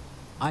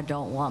 I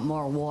don't want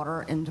more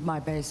water into my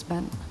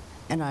basement.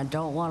 And I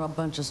don't want a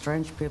bunch of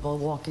strange people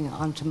walking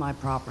onto my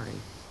property.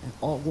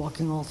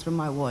 walking all through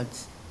my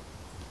woods.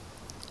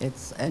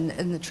 And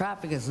the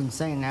traffic is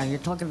insane now. You're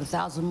talking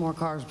 1,000 more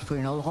cars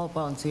between Old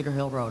Hopewell and Cedar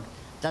Hill Road.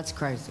 That's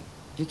crazy.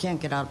 You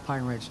can't get out of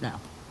Pine Ridge now.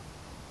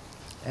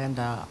 And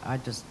I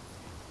just,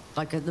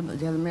 like the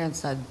other man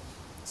said,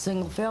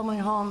 single-family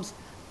homes,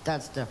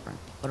 that's different.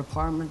 But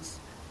apartments,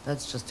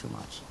 that's just too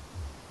much.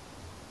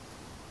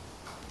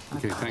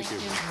 Okay, thank you.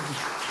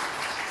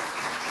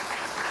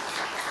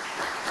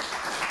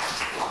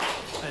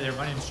 Hi there,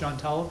 my name is John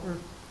Tolliver.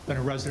 Been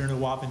a resident of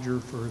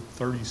Wappinger for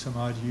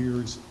 30-some-odd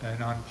years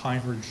and on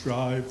Pine Ridge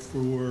Drive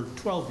for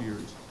 12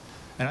 years.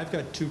 And I've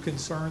got two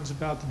concerns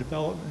about the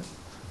development.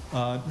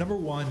 Number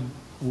one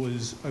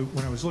was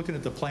when I was looking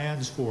at the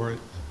plans for it,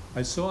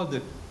 I saw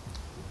that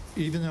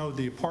even though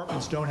the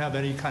apartments don't have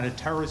any kind of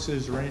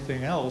terraces or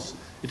anything else,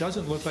 it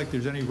doesn't look like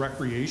there's any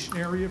recreation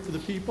area for the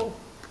people.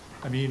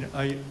 I mean,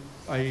 I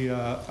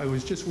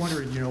was just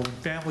wondering, when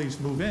families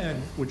move in,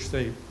 which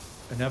they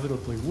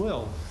inevitably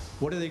will,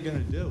 what are they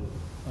going to do,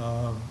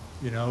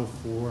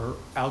 for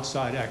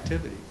outside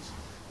activities?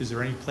 Is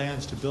there any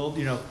plans to build,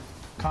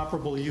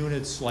 comparable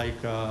units like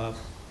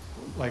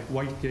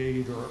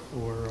Whitegate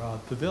or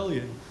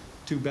Pavilion,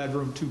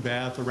 2-bedroom,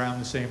 2-bath, around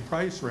the same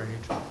price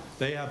range?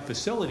 They have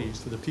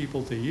facilities for the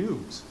people to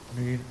use. I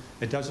mean,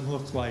 it doesn't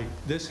look like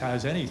this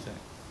has anything.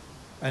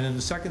 And then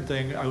the second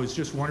thing I was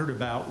just wondered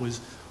about was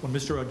when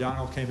Mr.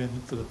 O'Donnell came in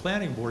for the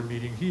planning board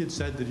meeting, he had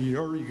said that he'd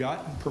already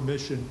gotten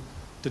permission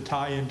to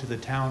tie into the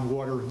town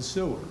water and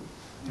sewer.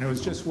 And I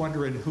was just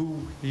wondering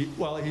who,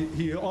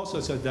 he also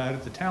said that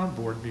at the town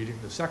board meeting,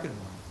 the second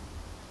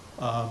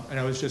one. And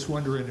I was just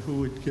wondering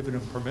who had given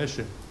him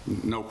permission.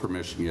 No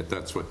permission yet.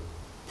 That's what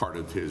part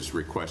of his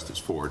request is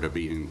for, to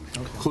be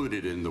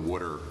included in the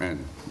water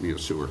and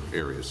sewer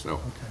areas.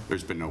 So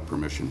there's been no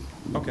permission,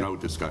 no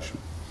discussion.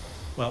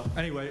 Well,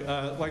 anyway,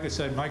 like I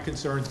said, my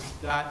concern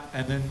that,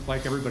 and then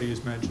like everybody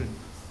has mentioned,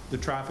 the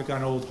traffic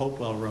on Old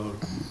Hopewell Road,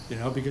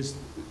 because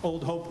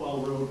Old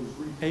Hopewell Road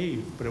was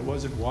repaved, but it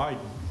wasn't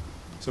widened,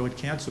 so it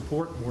can't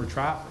support more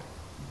traffic,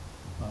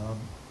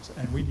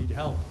 and we need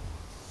help.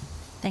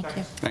 Thank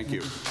you. Thank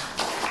you.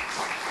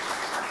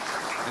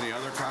 Any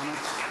other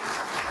comments?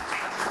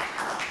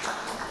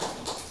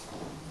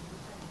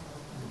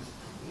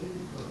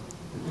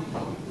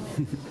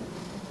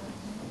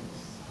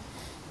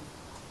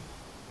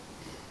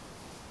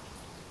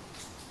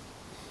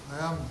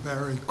 I'm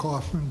Barry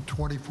Kaufman,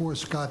 24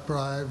 Scott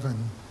Drive, and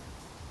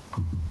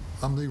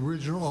I'm the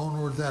original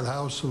owner of that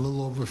house a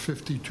little over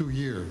 52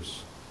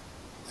 years.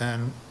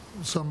 And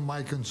some of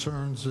my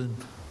concerns in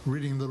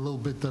reading the little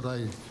bit that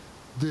I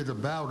did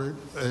about it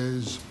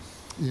is,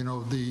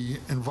 the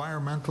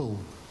environmental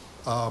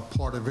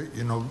part of it,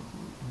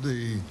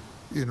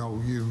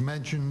 you've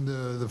mentioned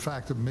the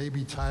fact of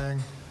maybe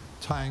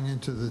tying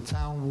into the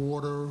town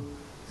water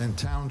and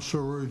town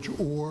sewage,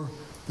 or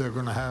they're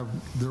going to have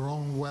their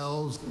own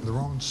wells, their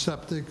own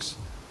septics,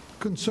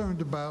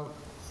 concerned about,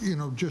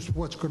 just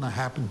what's going to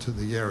happen to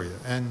the area.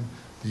 And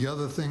the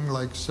other thing,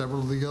 like several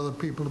of the other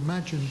people have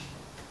mentioned,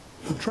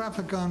 the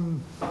traffic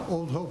on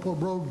Old Hopewell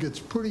Road gets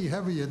pretty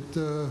heavy at,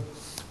 the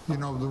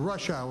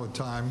rush hour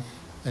time,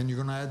 and you're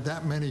going to add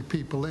that many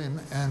people in.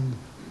 And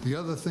the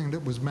other thing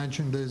that was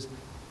mentioned is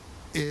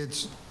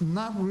it's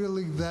not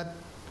really that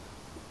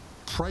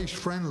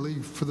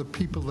price-friendly for the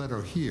people that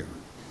are here.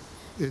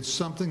 It's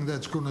something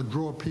that's going to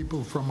draw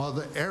people from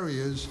other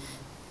areas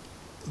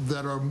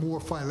that are more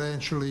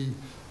financially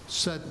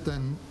set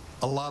than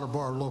a lot of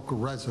our local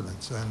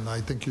residents. And I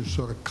think you're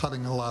sort of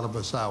cutting a lot of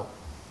us out.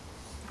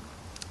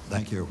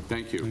 Thank you.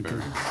 Thank you,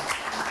 Barry.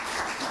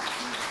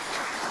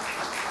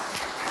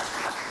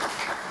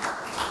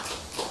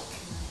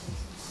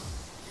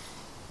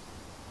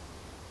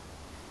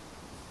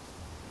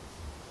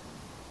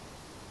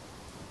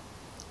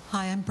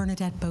 Hi, I'm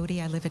Bernadette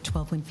Bodie. I live at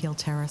 12 Winfield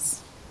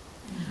Terrace.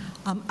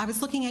 I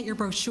was looking at your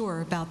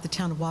brochure about the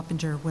town of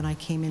Wappinger when I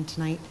came in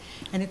tonight,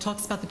 and it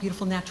talks about the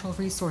beautiful natural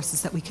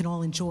resources that we can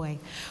all enjoy.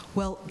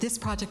 Well, this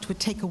project would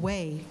take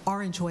away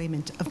our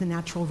enjoyment of the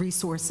natural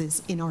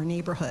resources in our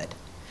neighborhood.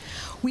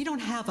 We don't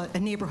have a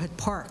neighborhood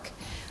park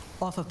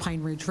off of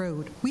Pine Ridge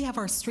Road. We have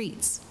our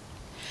streets.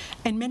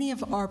 And many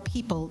of our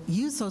people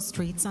use those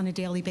streets on a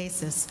daily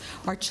basis.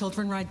 Our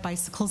children ride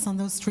bicycles on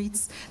those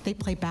streets. They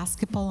play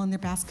basketball on their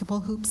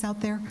basketball hoops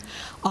out there.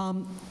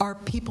 Our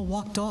people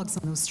walk dogs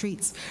on those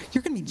streets.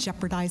 You're going to be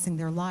jeopardizing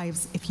their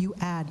lives if you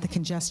add the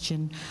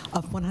congestion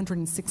of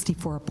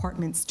 164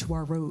 apartments to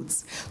our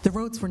roads. The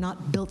roads were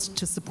not built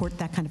to support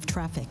that kind of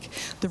traffic.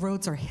 The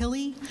roads are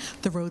hilly.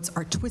 The roads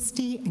are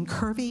twisty and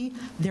curvy.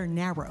 They're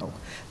narrow.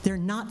 They're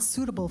not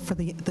suitable for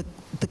the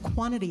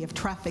quantity of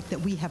traffic that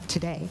we have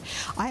today.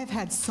 I have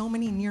had so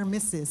many near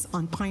misses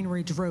on Pine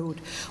Ridge Road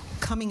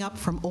coming up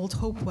from Old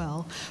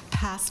Hopewell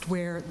past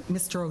where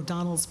Mr.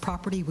 O'Donnell's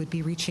property would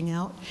be reaching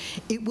out.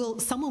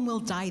 Someone will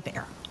die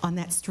there on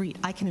that street,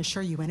 I can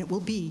assure you, and it will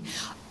be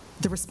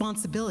the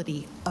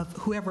responsibility of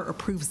whoever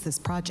approves this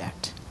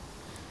project.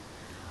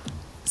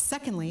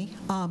 Secondly,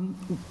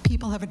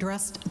 people have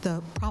addressed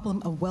the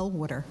problem of well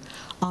water.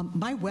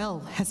 My well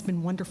has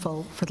been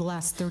wonderful for the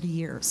last 30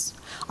 years.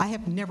 I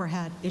have never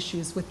had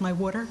issues with my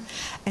water,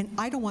 and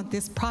I don't want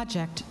this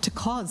project to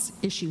cause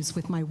issues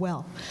with my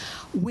well.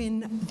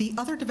 When the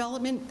other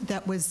development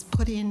that was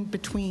put in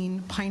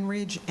between Pine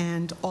Ridge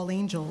and All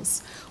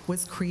Angels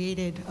was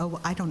created,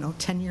 I don't know,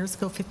 10 years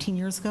ago, 15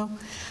 years ago,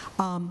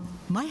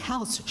 my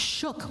house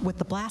shook with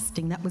the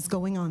blasting that was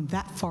going on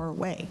that far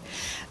away.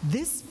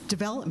 This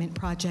development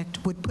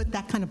project would put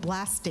that kind of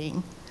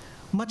blasting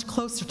much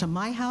closer to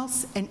my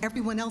house and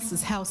everyone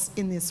else's house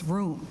in this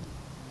room.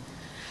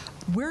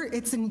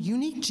 It's a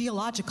unique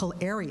geological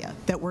area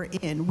that we're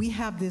in. We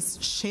have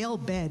this shale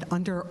bed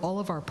under all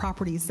of our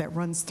properties that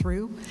runs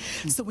through.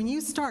 So when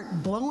you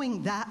start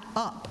blowing that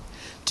up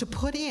to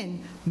put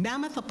in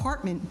Mammoth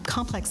apartment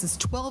complexes,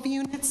 12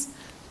 units,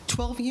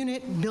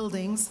 12-unit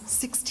buildings,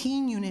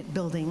 16-unit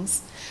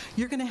buildings,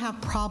 you're going to have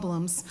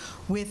problems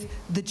with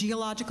the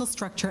geological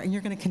structure, and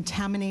you're going to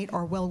contaminate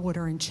our well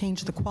water and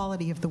change the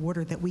quality of the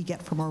water that we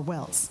get from our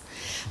wells.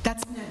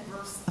 That's an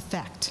adverse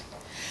effect.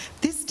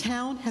 This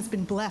town has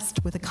been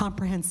blessed with a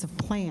comprehensive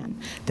plan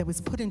that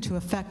was put into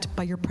effect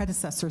by your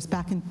predecessors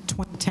back in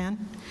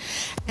 2010.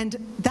 And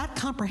that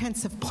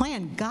comprehensive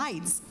plan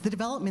guides the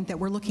development that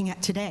we're looking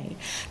at today.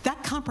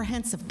 That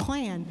comprehensive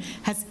plan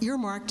has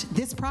earmarked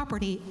this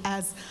property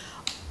as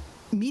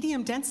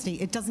medium density.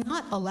 It does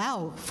not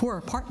allow for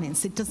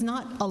apartments. It does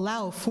not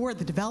allow for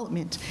the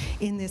development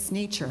in this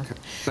nature. Okay.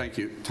 Thank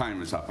you.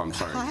 Time is up. I'm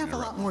sorry. I have a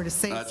lot more to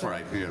say, That's sir.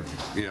 right.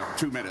 Yeah,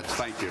 2 minutes.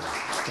 Thank you.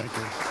 Thank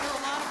you.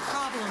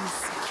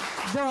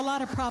 There are a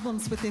lot of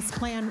problems with this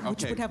plan,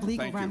 which would have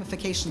legal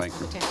ramifications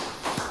for the town.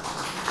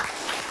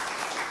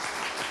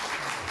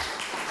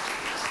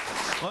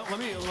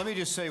 Let me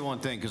just say one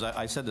thing, because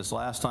I said this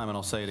last time and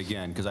I'll say it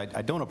again, because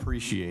I don't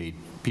appreciate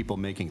people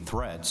making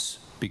threats,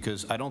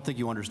 because I don't think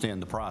you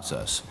understand the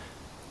process.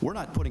 We're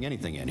not putting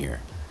anything in here.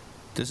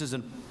 This is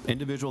an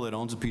individual that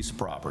owns a piece of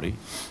property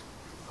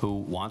who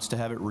wants to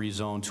have it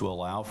rezoned to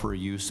allow for a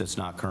use that's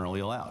not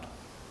currently allowed.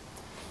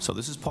 So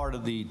this is part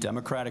of the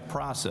democratic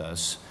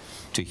process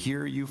to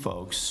hear you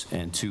folks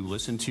and to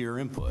listen to your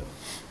input.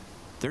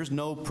 There's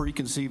no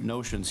preconceived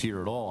notions here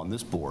at all on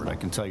this board, I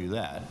can tell you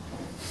that.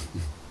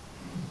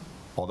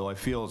 Although I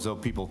feel as though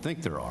people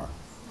think there are,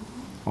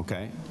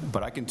 okay?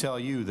 But I can tell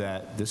you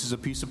that this is a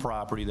piece of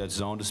property that's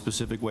zoned a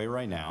specific way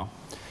right now.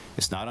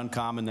 It's not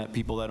uncommon that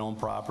people that own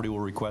property will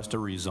request a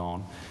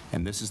rezone,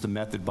 and this is the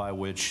method by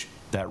which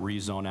that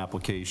rezone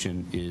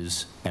application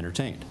is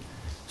entertained.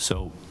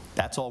 So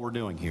that's all we're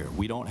doing here.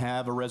 We don't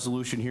have a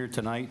resolution here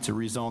tonight to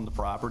rezone the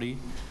property.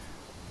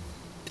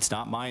 It's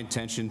not my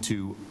intention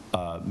to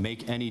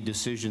make any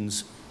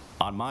decisions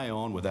on my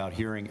own without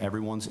hearing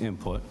everyone's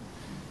input.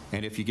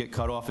 And if you get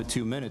cut off at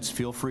 2 minutes,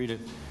 feel free to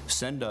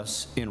send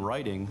us in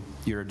writing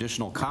your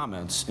additional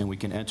comments, and we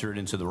can enter it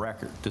into the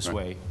record. This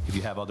way, if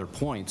you have other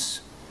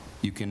points,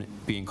 you can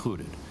be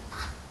included.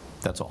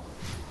 That's all.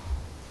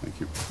 Thank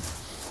you.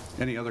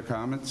 Any other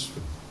comments?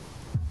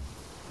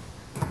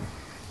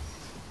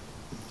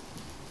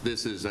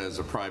 This is as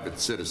a private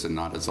citizen,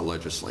 not as a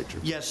legislature.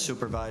 Yes,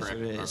 Supervisor,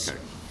 Correct? it is. Okay.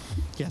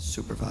 Yes,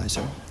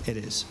 Supervisor, it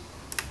is.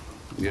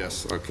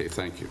 Yes, okay,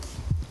 thank you.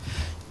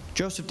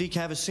 Joseph D.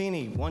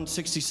 Cavassini,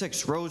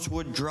 166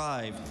 Rosewood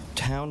Drive,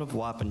 Town of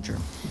Wappinger.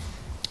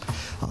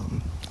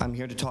 I'm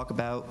here to talk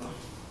about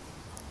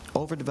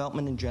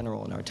overdevelopment in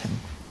general in our town.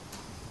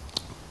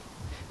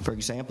 For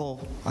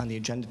example, on the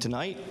agenda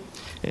tonight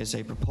is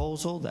a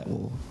proposal that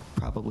will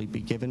probably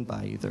be given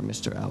by either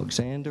Mr.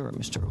 Alexander or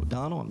Mr.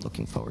 O'Donnell. I'm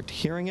looking forward to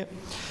hearing it.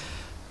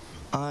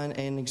 On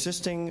an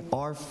existing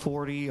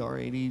R40,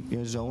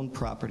 R80 zoned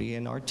property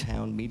in our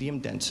town, medium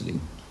density,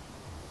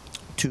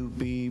 to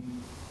be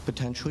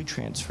potentially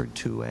transferred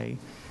to a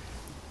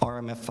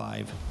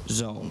RMF5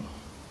 zone.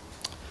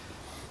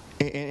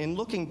 In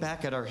looking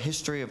back at our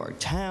history of our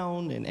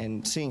town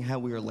and seeing how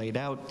we were laid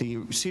out, the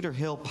Cedar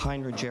Hill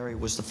Pine Ridge area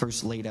was the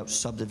first laid out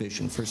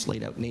subdivision, first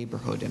laid out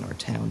neighborhood in our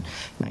town,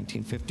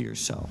 1950 or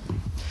so.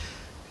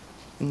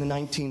 In the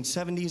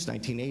 1970s,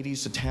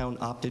 1980s, the town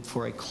opted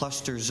for a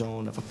cluster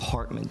zone of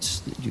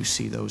apartments. You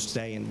see those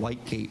today in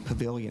Whitegate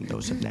Pavilion.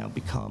 Those have now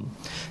become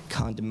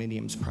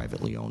condominiums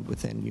privately owned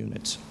within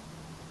units.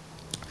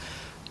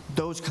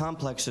 Those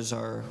complexes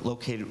are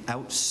located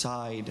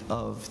outside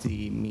of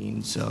the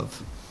means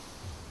of,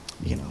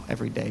 you know,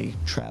 everyday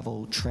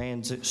travel,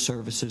 transit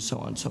services, so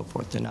on and so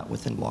forth. They're not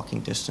within walking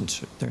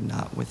distance. They're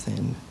not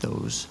within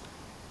those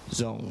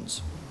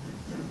zones.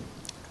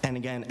 And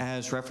again,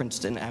 as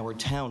referenced in our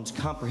town's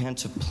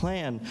comprehensive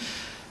plan,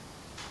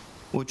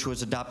 which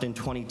was adopted in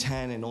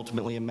 2010 and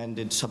ultimately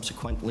amended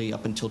subsequently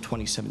up until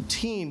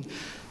 2017,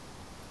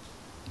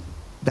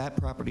 that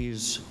property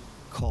is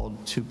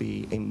called to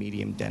be a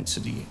medium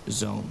density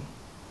zone.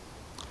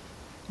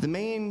 The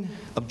main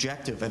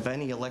objective of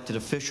any elected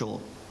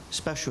official,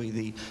 especially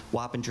the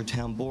Wappinger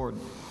Town Board,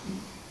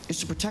 is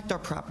to protect our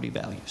property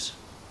values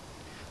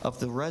of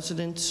the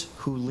residents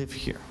who live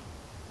here.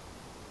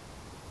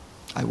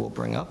 I will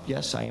bring up,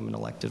 yes, I am an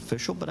elected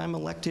official, but I'm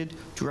elected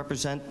to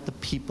represent the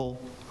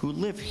people who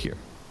live here,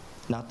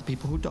 not the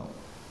people who don't.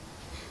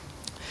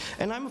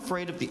 And I'm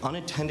afraid of the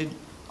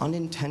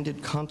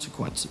unintended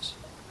consequences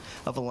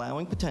of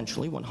allowing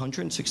potentially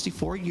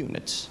 164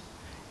 units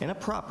in a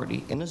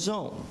property in a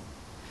zone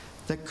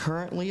that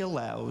currently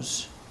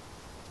allows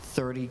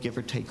 30 give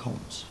or take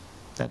homes.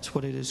 That's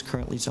what it is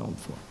currently zoned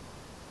for.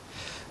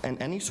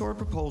 And any sort of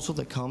proposal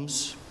that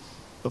comes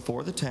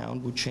before the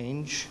town would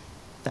change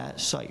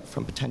that site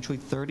from potentially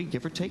 30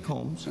 give or take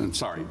homes. I'm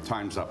sorry,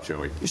 time's up,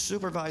 Joey.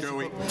 Supervisor,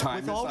 Joey, with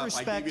time is all up.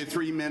 respect, I give you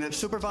 3 minutes.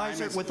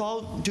 Supervisor, with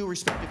all due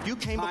respect, if you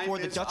came before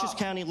the Dutchess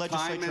County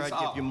Legislature, I'd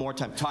give you more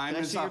time. Time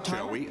is up,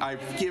 Joey.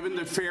 I've given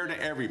the fair to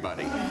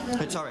everybody.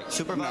 It's all right,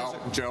 Supervisor.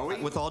 No,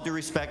 Joey. With all due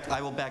respect,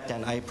 I will back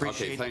down. I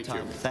appreciate the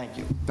time. Thank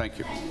you. Thank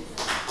you.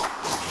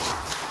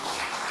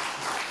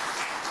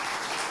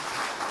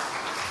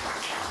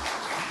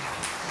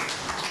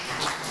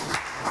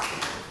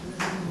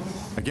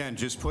 Again,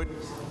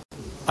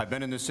 I've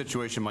been in this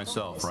situation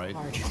myself, right?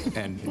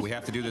 And we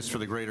have to do this for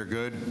the greater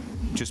good.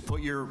 Just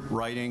put your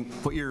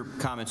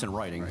comments in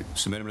writing,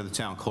 submit them to the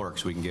town clerk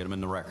so we can get them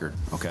in the record,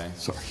 okay?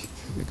 Sorry.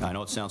 I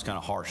know it sounds kind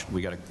of harsh.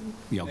 We got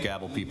to,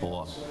 gavel people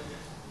up.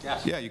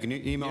 Yes. Yeah, you can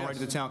email right to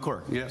the town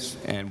clerk. Yes.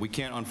 And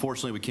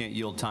unfortunately, we can't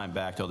yield time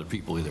back to other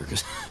people either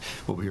because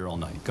we'll be here all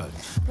night. Go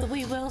ahead. But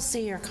we will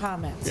see your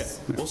comments.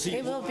 Yeah, we'll see.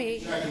 It will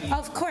be,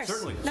 of course.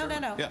 Certainly. No.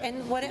 Yeah. And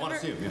We whatever. want to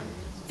see them, yeah.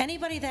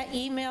 Anybody that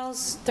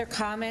emails their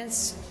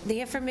comments,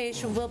 the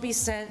information will be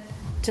sent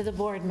to the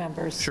board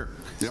members. Sure.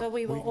 So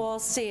we will all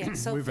see it,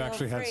 so We've feel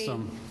actually had free.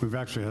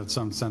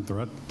 some sent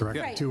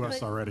directly Right, to us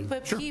but- already.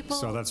 but Sure. people-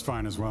 So that's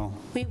fine as well.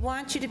 We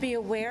want you to be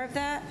aware of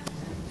that.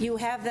 You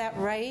have that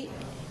right.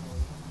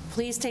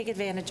 Please take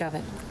advantage of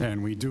it.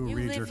 And we do You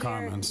read live your here,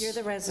 comments. You're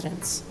the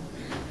residents.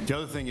 The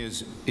other thing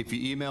is, if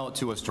you email it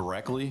to us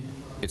directly,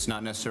 it's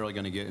not necessarily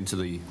going to get into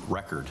the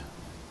record.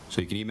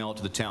 So you can email it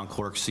to the town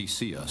clerk,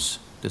 CC us.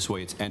 This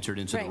way it's entered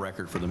into the Right.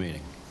 record for the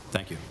meeting.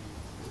 Thank you.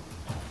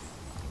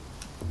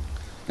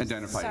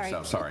 Identify Sorry.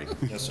 yourself, sorry.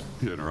 Yes, sir.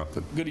 You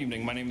interrupted. Good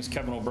evening. My name is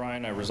Kevin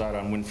O'Brien. I reside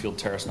on Winfield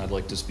Terrace, and I'd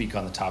like to speak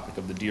on the topic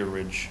of the Deer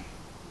Ridge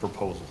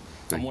proposal.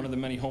 I'm one of the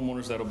many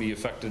homeowners that will be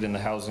affected in the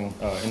housing,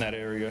 in that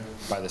area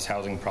by this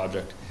housing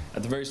project.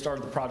 At the very start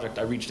of the project,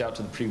 I reached out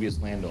to the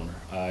previous landowner.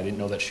 I didn't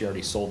know that she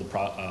already sold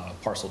the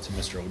parcel to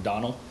Mr.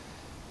 O'Donnell.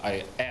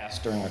 I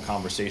asked during our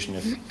conversation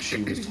if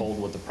she was told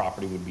what the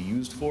property would be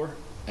used for,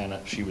 and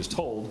she was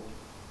told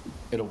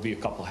it'll be a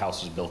couple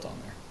houses built on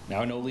there.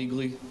 Now, I know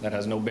legally that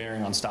has no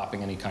bearing on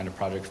stopping any kind of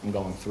project from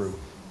going through,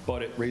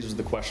 but it raises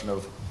the question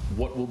of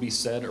what will be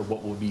said or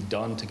what will be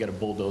done to get a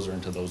bulldozer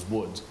into those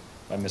woods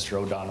by Mr.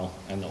 O'Donnell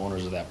and the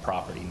owners of that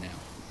property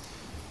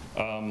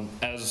now.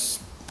 As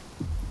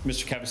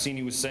Mr.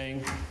 Cavassini was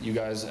saying, you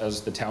guys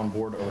as the town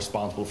board are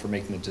responsible for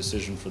making the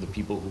decision for the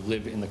people who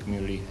live in the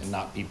community and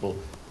not people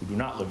who do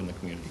not live in the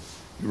community.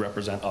 You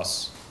represent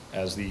us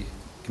as the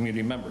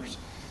community members.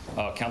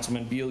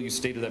 Councilman Beal, you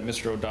stated that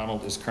Mr.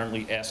 O'Donnell is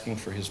currently asking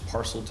for his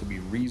parcel to be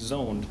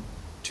rezoned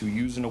to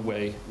use in a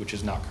way which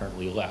is not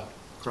currently allowed.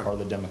 It's part of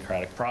the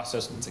democratic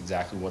process, and that's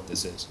exactly what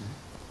this is.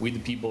 We, the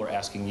people, are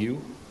asking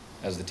you,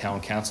 as the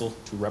town council,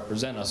 to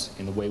represent us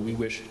in the way we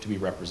wish to be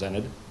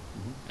represented,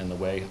 and the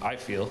way I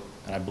feel,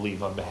 and I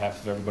believe on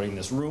behalf of everybody in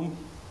this room,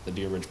 the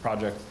Deer Ridge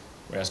Project,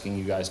 we're asking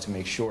you guys to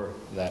make sure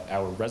that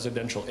our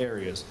residential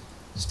areas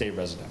stay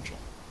residential.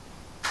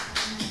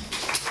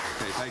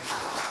 Okay, thank you.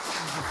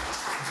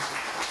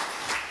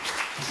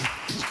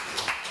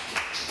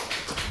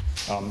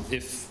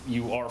 If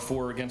you are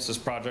for or against this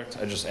project,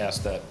 I just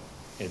ask that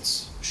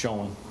it's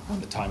shown when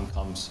the time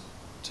comes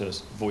to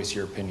voice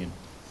your opinion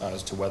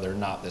as to whether or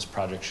not this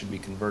project should be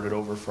converted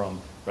over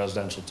from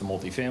residential to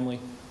multifamily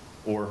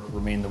or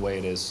remain the way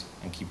it is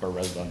and keep our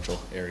residential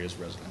areas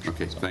residential.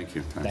 Okay, thank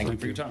you. Thank you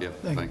for your time. Yeah,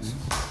 thanks.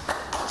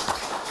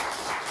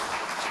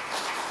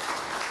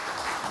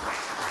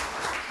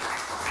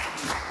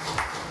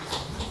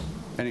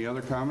 Any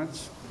other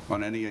comments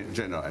on any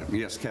agenda item?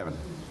 Yes, Kevin.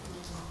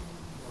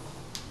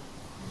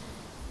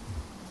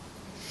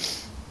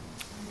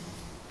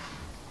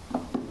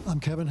 I'm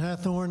Kevin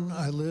Hathorn.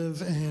 I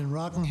live in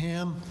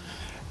Rockingham,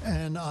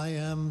 and I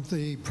am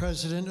the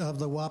president of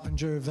the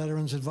Wappinger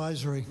Veterans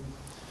Advisory.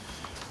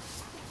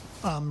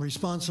 I'm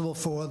responsible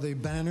for the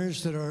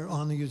banners that are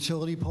on the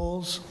utility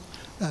poles,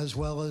 as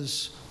well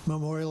as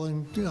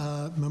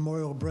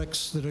memorial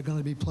bricks that are going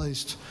to be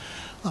placed.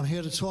 I'm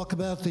here to talk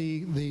about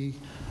the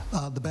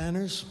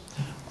banners.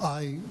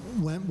 I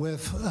went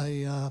with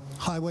a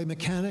highway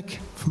mechanic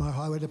from our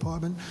highway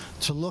department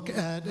to look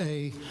at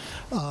a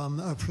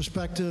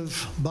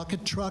prospective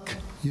bucket truck,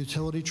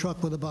 utility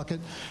truck with a bucket.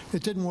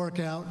 It didn't work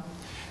out.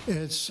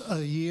 It's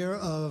a year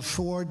of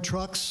Ford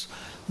trucks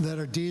that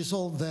are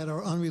diesel that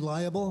are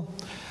unreliable.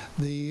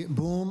 The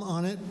boom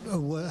on it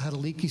had a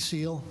leaky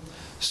seal.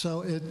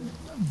 So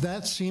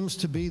that seems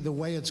to be the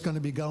way it's going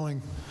to be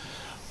going.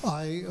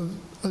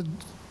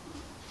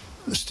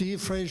 Steve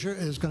Frazier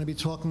is going to be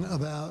talking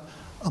about,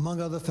 among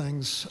other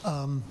things,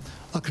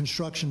 a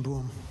construction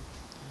boom.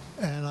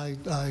 And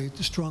I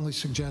strongly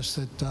suggest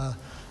that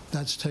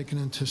that's taken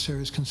into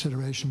serious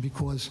consideration,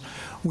 because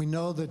we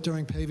know that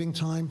during paving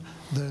time,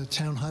 the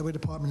town highway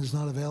department is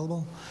not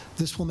available.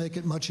 This will make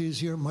it much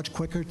easier, much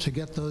quicker to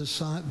get those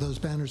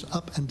banners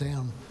up and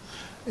down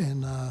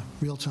in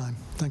real time.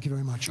 Thank you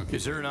very much.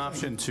 Is there an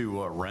option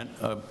to rent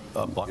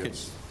a bucket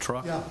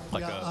truck? Yeah,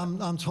 Like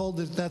I'm told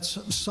that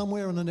that's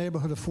somewhere in the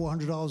neighborhood of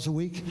 $400 a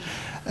week.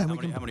 And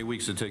how many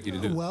weeks does it take you to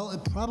do that?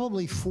 Well,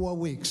 probably 4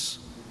 weeks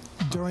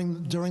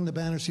during the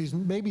banner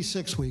season, maybe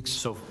 6 weeks.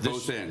 So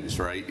Both ends,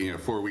 right?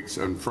 4 weeks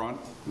in front?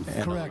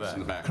 And Correct. In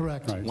the back.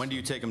 Correct. When do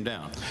you take them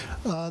down?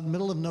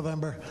 Middle of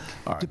November,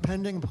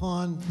 depending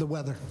upon the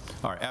weather.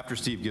 All right, after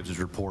Steve gives his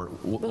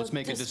report, let's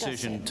make a discuss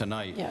decision it.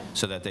 tonight Yeah.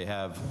 so that they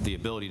have the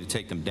ability to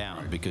take them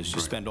down, because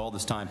you spend all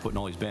this time putting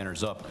all these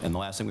banners up, and the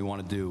last thing we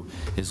want to do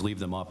is leave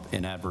them up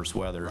in adverse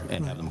weather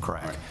and have them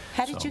crack.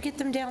 How did you get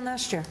them down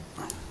last year?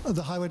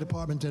 The highway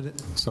department did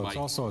it. So it's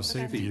also a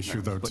safety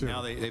issue, though, But too.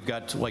 now they've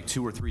got like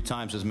 2 or 3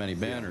 times as many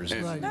banners.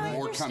 And Right,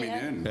 more coming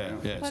in. Yeah,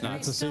 it's But not.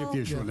 It's a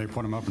safety issue when they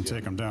put them up and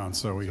take them down,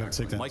 so we have to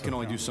take that Mike into can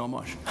only do account. so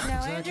much. No,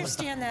 I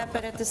understand that,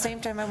 but at the same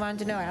time, I wanted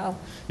to know how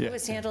it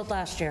was handled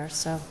last year,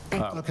 so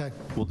thank you. Okay.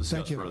 We'll discuss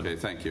Thank you. further. Okay,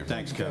 thank you.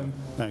 Thanks, Kevin.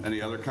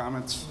 Any other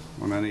comments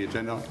on any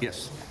agenda?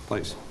 Yes,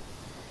 please.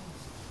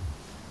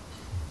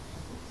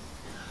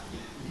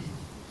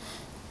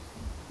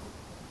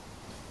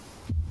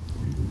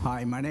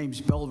 Hi, my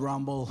name's Bill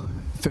Rumble,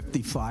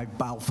 55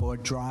 Balfour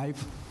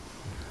Drive.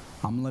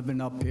 I'm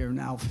living up here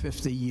now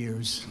 50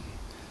 years,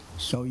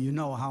 so you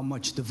know how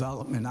much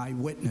development I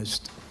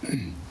witnessed.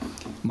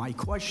 My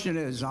question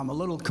is, I'm a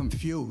little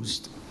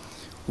confused.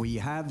 We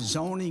have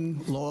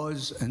zoning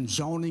laws and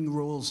zoning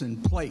rules in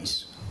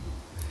place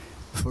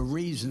for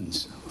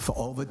reasons, for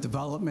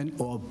overdevelopment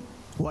or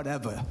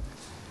whatever.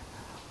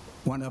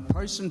 When a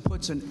person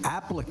puts an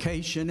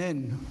application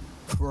in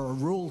for a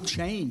rule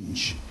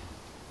change,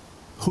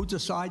 who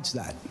decides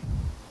that?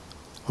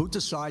 Who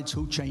decides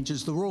who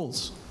changes the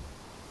rules?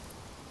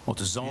 Well,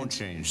 it's a zone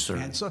change, sir.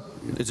 Answer?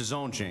 It's a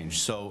zone change.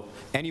 So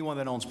anyone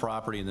that owns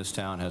property in this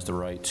town has the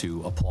right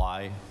to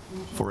apply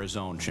for a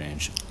zone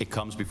change. It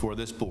comes before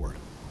this board.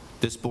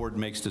 This board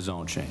makes the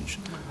zone change.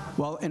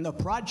 Well, in a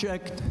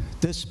project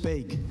this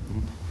big,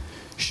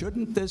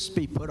 shouldn't this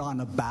be put on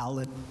a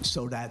ballot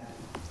so that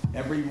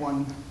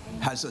everyone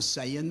has a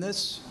say in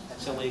this?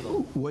 It's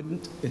illegal.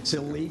 Wouldn't? It's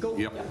illegal?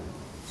 Yep.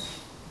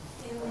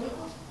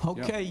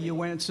 Okay,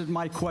 you answered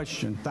my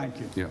question. Thank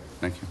you. Yeah,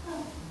 thank you.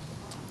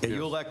 And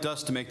you elect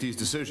us to make these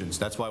decisions.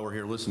 That's why we're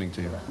here listening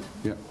to you.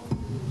 Yeah.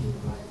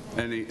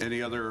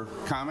 Any other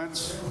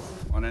comments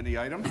on any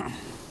item?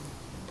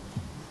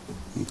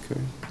 Okay.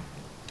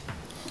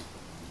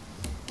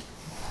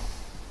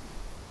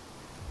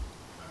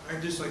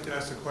 I'd just like to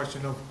ask a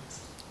question of,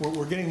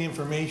 we're getting the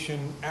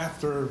information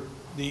after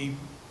the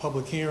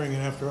public hearing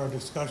and after our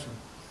discussion.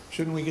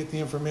 Shouldn't we get the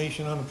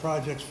information on the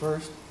projects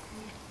first?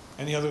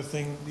 And the other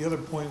thing, the other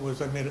point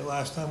was, I made it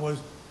last time, was,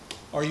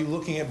 are you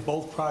looking at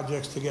both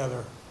projects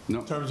together? No.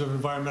 In terms of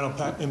environmental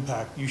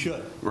impact? You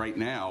should. Right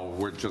now,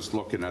 we're just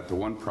looking at the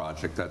one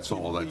project, that's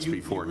all that's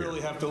before You here.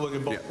 really have to look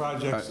at both Yeah.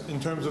 projects in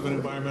terms of an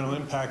environmental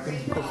impact.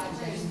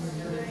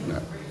 Yeah.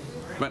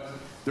 But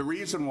the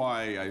reason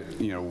why,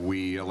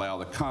 we allow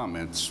the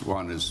comments,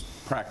 one is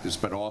practice,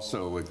 but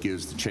also it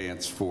gives the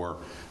chance for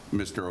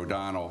Mr.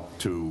 O'Donnell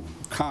to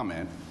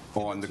comment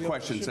on the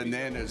questions. And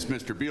then, as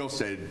Mr. Beal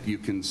said, you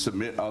can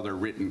submit other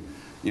written,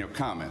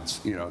 comments,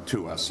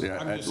 to us I'm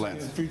at just saying, in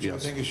length. the future, I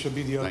Yes. think it should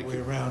be the other Thank way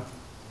you. around.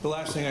 The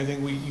last thing I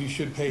think you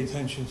should pay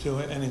attention to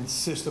it and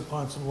insist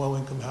upon some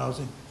low-income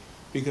housing,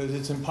 because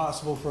it's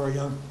impossible for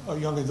our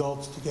young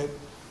adults to get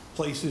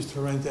places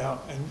to rent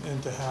out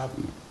and to have.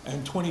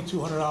 And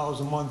 $2,200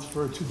 a month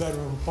for a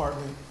 2-bedroom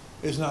apartment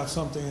is not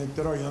something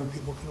that our young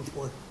people can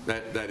afford.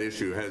 That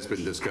issue has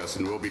been discussed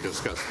and will be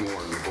discussed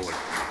more in the board.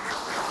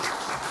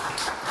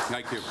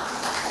 Thank you.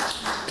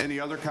 Any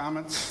other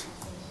comments?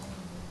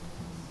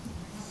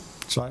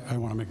 So I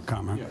want to make a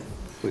comment. Yeah,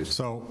 please.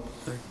 So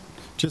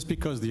just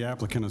because the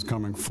applicant is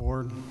coming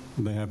forward,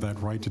 they have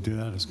that right to do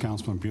that, as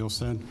Councilman Beal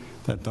said.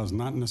 That does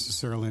not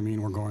necessarily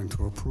mean we're going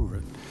to approve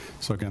it.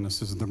 So again,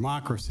 this is a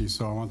democracy,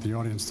 so I want the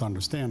audience to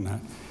understand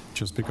that.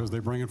 Just because they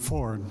bring it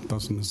forward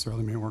doesn't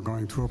necessarily mean we're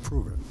going to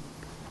approve it.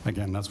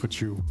 Again, that's what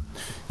you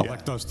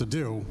elect us to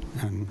do,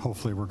 and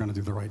hopefully we're going to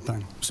do the right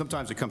thing.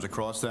 Sometimes it comes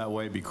across that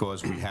way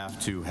because we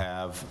have to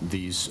have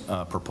these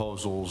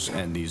proposals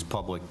and these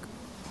public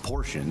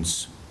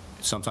portions.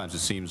 Sometimes it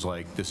seems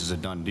like this is a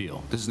done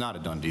deal. This is not a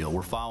done deal.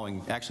 We're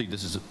following, actually,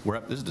 this is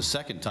the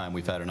second time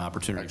we've had an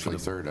opportunity. Actually,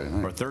 third, I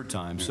think. Or third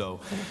time. So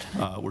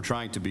we're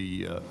trying to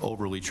be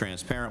overly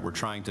transparent. We're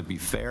trying to be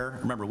fair.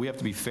 Remember, we have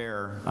to be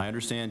fair. I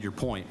understand your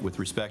point with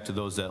respect to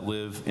those that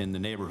live in the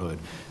neighborhood.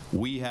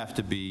 We have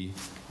to be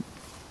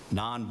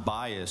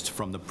non-biased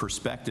from the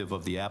perspective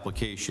of the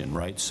application,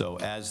 right? So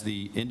as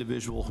the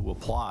individual who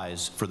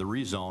applies for the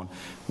rezone,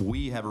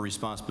 we have a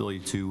responsibility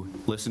to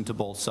listen to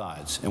both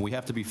sides, and we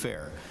have to be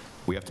fair.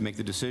 We have to make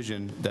the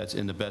decision that's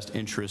in the best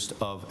interest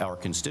of our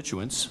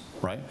constituents,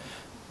 right?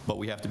 but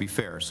we have to be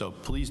fair. So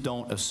please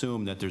don't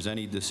assume that there's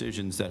any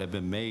decisions that have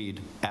been made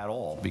at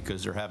all,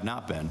 because there have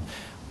not been.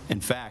 In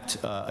fact,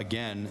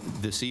 again,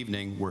 this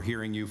evening, we're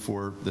hearing you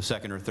for the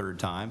second or third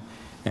time,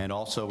 and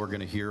also we're going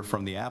to hear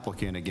from the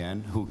applicant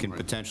again, who can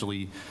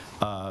potentially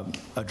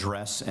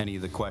address any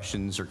of the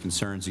questions or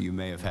concerns that you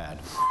may have had.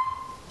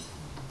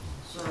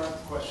 Sir, I have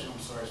a question. I'm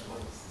sorry.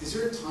 Is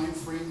there a time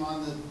frame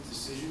on the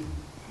decision?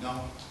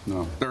 No?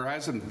 No. There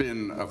hasn't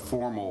been a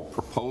formal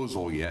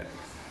proposal yet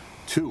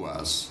to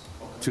us,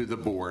 to the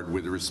board,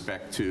 with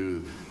respect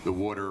to the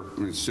water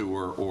and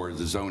sewer or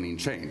the zoning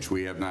change.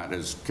 We have not,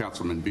 as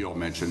Councilman Beal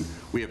mentioned,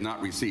 we have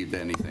not received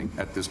anything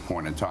at this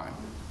point in time.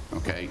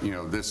 Okay, you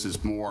know, this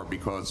is more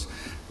because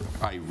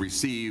I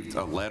received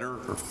a letter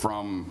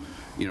from,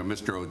 you know,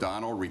 Mr.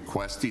 O'Donnell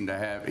requesting to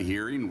have a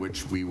hearing,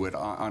 which we would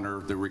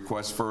honor the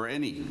request for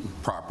any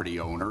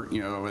property owner,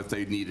 you know, if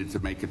they needed to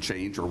make a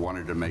change or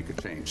wanted to make a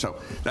change. So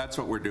that's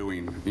what we're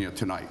doing, you know,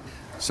 tonight.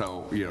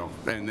 So, you know,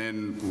 and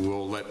then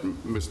we'll let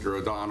Mr.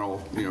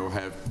 O'Donnell, you know,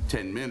 have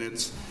 10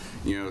 minutes,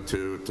 you know,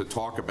 to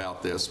talk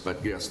about this.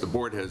 But yes, the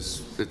board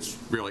it's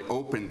really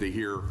open to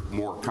hear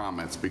more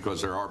comments,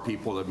 because there are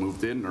people that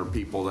moved in, there are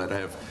people that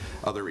have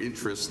other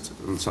interests,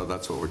 and so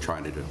that's what we're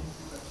trying to do.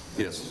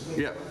 Yes,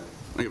 yeah,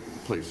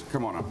 please,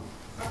 come on up.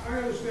 I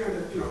understand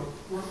that, you know,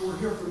 we're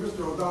here for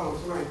Mr. O'Donnell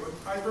tonight, but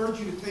I urge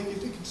you to take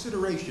into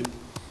consideration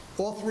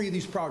all three of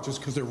these projects,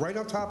 because they're right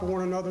on top of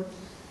one another,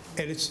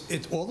 and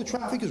it's all the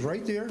traffic is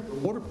right there, the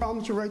water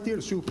problems are right there,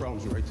 the sewer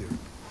problems are right there.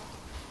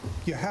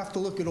 You have to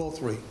look at all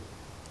three.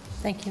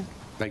 Thank you.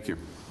 Thank you.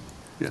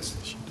 Yes.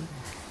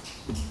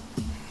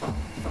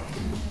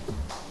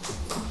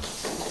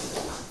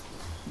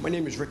 My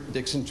name is Rick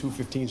Dixon,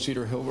 215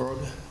 Cedar Hill Road.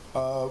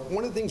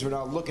 One of the things we're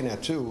now looking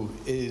at, too,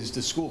 is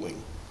the schooling.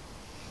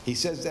 He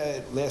says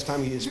that last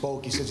time he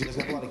spoke, he says he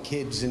doesn't have a lot of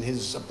kids in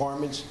his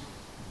apartments.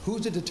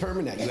 Who's to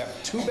determine that? You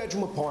have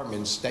two-bedroom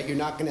apartments that you're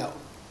not going to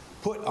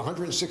put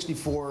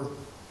 164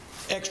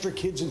 extra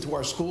kids into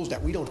our schools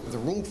that we don't have the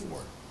room for.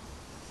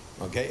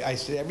 Okay, I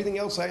said everything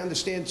else I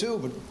understand too,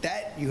 but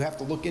that you have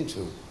to look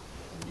into.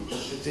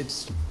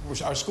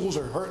 Our schools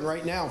are hurting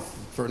right now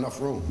for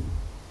enough room.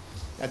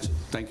 That's it.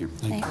 Thank you.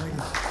 Thank you.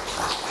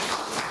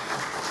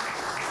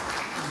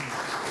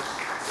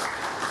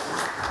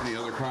 Any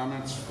other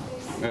comments?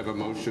 I have a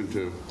motion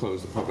to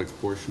close the public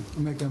portion.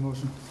 I'll make that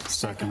motion.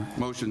 Second.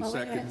 Motion Oh, wait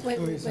a second.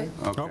 minute. Wait.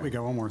 Okay. Oh, we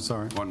got one more,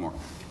 sorry. One more.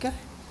 Go.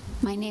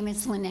 My name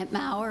is Lynette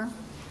Maurer,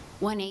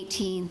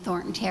 118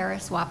 Thornton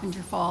Terrace,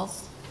 Wappinger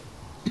Falls.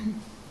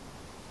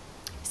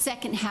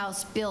 Second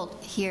house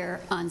built here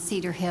on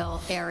Cedar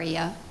Hill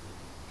area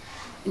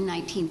in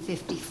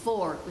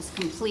 1954. It was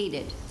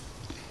completed.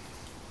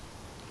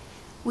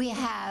 We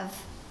have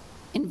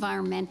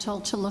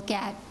environmental to look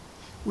at.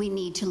 We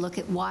need to look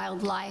at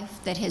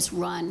wildlife that has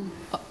run,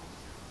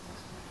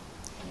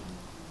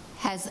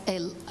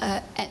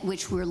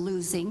 which we're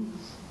losing,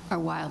 our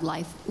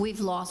wildlife. We've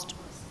lost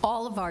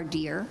all of our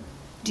deer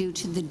due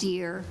to the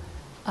deer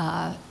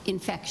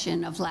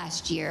infection of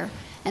last year.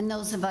 And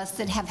those of us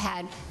that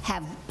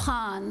have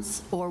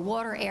ponds or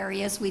water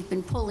areas, we've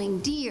been pulling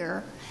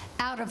deer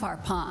out of our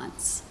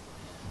ponds.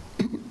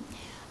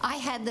 I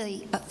had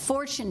the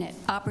fortunate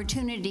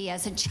opportunity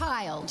as a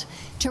child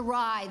to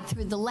ride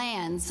through the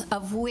lands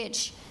of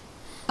which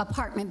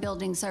apartment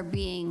buildings are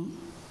being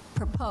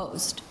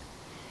proposed.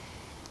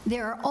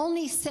 There are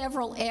only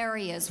several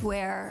areas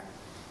where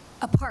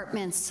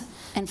apartments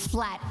and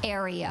flat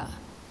area,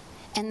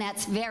 and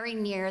that's very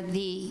near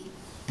the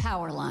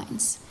power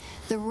lines.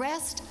 The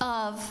rest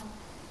of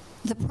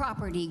the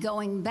property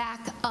going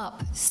back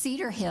up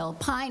Cedar Hill,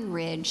 Pine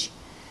Ridge,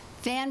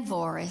 Van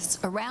Voorhis,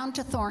 around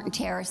to Thornton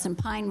Terrace and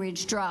Pine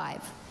Ridge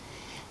Drive,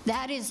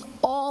 that is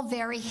all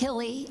very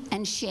hilly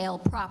and shale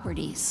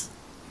properties.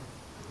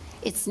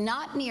 It's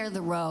not near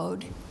the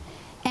road,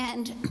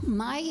 and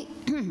my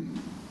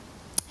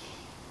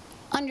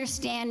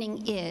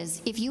understanding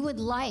is if you would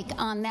like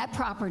on that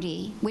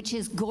property, which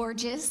is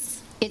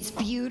gorgeous, it's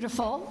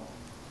beautiful,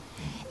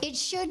 it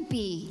should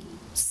be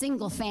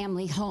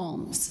single-family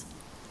homes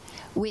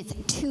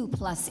with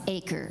 2+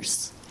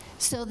 acres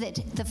so that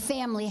the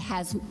family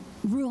has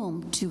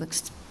room to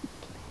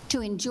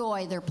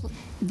enjoy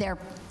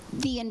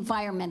the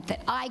environment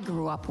that I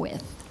grew up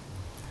with.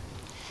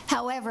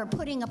 However,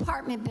 putting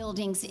apartment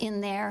buildings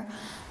in there,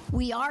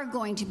 we are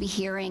going to be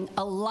hearing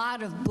a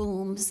lot of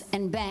booms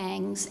and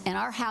bangs, and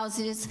our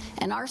houses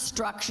and our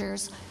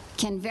structures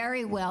can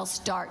very well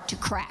start to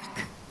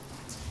crack.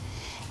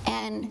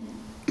 And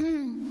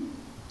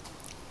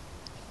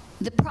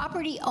the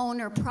property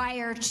owner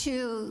prior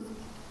to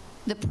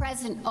the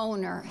present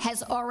owner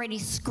has already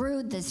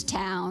screwed this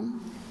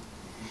town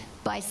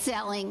by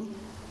selling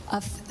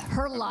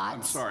her lots.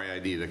 I'm sorry, I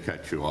need to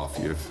cut you off.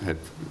 You've had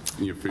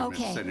your few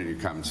minutes sending your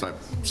comments. I'm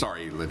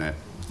sorry, Lynette.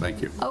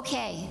 Thank you.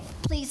 Okay,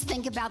 please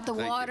think about the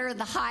water,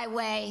 the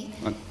highway,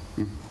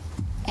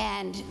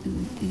 and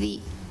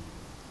the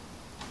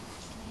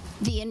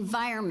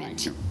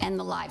environment and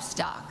the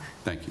livestock.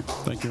 Thank you.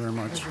 Thank you very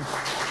much. I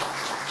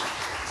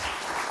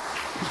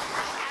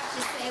have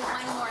to say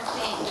one more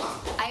thing.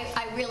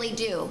 I really really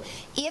do.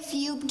 If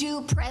you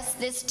do press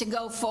this to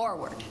go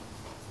forward,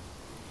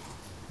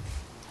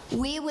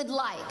 we would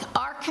like,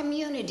 our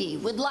community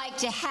would like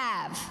to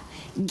have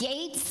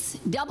gates,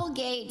 double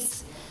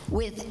gates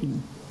with,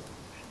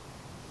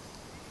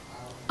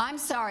 I'm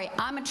sorry,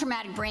 I'm a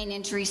traumatic brain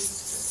injury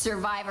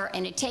survivor,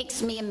 and it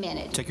takes me a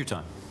minute. Take your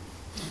time.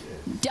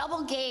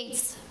 Double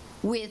gates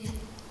with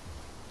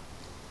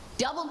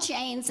double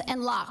chains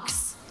and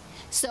locks,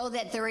 so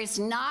that there is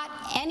not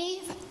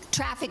any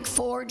traffic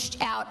forged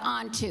out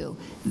onto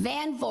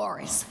Van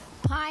Voorhis,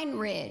 Pine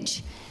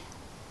Ridge,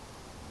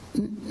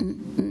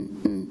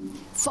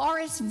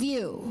 Forest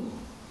View.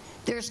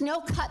 There's no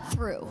cut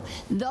through.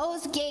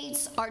 Those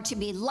gates are to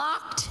be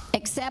locked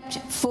except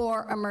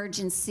for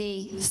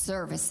emergency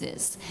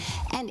services.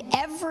 And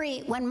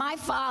when my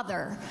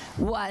father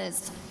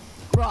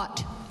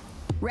brought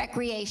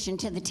recreation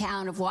to the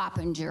town of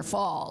Wappinger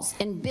Falls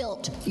and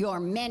built your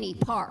many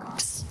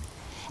parks,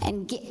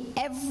 and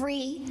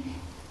every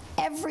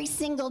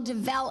single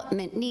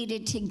development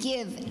needed to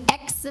give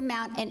X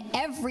amount, and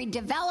every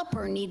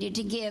developer needed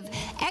to give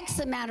X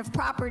amount of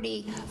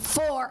property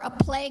for a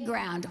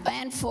playground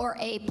and for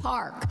a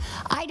park.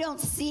 I don't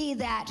see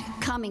that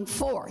coming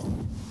forth.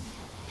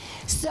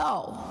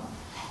 So,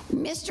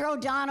 Mr.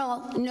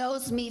 O'Donnell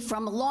knows me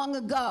from long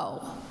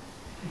ago.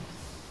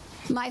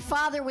 My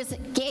father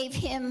gave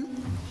him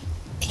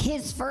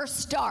his first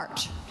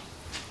start,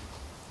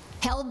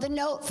 held the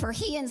note for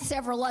he and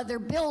several other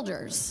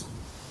builders.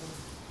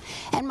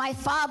 And my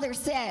father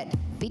said,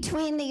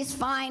 between these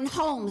fine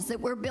homes that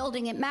we're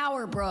building at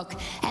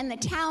Mowerbrook and the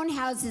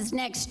townhouses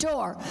next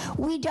door,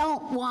 we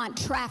don't want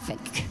traffic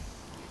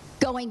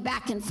going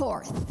back and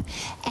forth.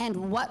 And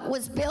what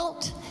was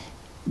built?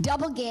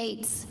 Double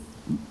gates,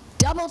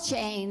 double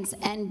chains,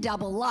 and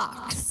double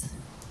locks,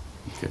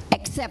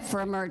 except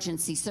for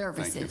emergency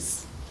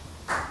services.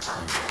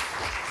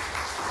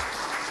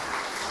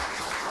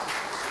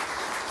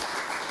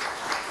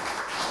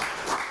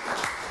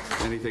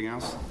 Anything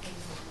else?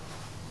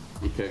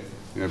 Okay,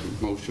 we have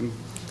a motion.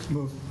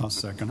 Move. I'll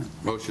second it.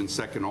 Motion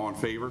second, all in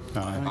favor?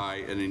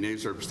 Aye. Any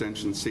nays or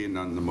abstentions? Seeing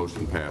none, the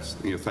motion passed.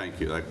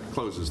 Thank you. That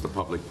closes the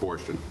public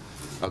portion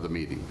of the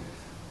meeting.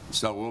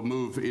 So we'll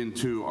move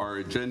into our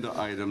agenda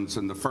items,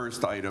 and the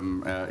first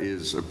item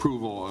is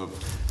approval of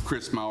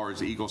Chris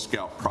Mauer's Eagle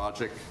Scout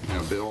project.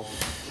 Bill?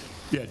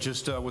 Yeah,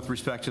 just with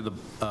respect to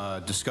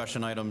the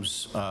discussion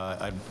items,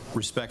 I'd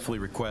respectfully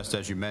request,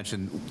 as you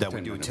mentioned, that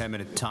we do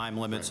 10-minute time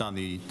limits on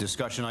the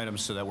discussion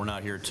items so that we're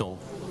not here till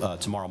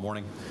tomorrow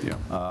morning.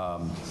 Yeah.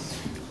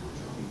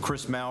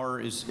 Chris Mauer,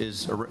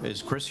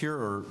 is Chris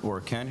here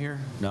or Ken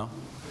here? No?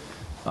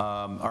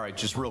 All right,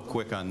 just real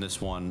quick on this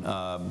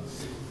one.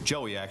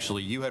 Joey,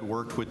 actually, you had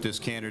worked with this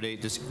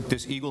candidate,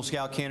 this Eagle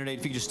Scout candidate.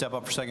 If you could just step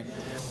up for a second.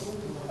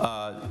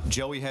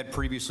 Joey had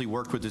previously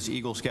worked with this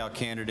Eagle Scout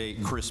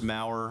candidate, Chris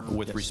Mauer,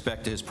 with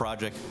respect to his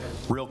project.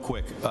 Real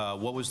quick,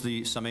 what was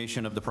the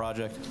summation of the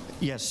project?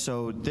 Yes,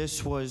 so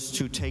this was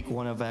to take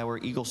one of our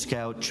Eagle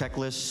Scout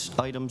checklist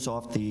items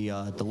off the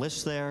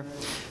list there.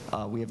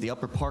 We have the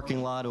upper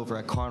parking lot over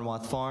at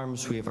Carnwath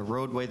Farms. We have a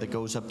roadway that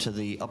goes up to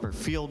the upper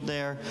field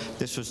there.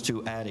 This was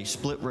to add a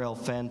split rail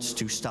fence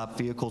to stop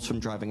vehicles from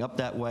driving up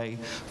that way,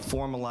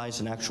 formalize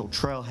an actual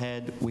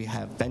trailhead. We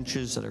have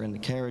benches that are in the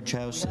carriage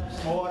house.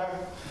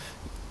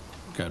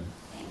 Good.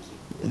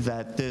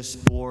 That this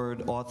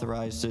board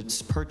authorized its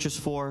purchase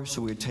for,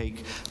 so we would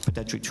take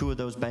potentially 2 of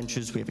those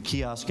benches. We have a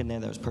kiosk in there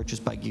that was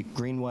purchased by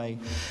Greenway,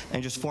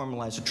 and just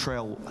formalize a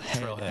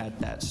trailhead at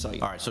that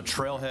site. All right, so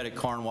trailhead at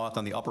Carnwath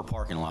on the upper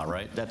parking lot,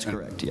 right? That's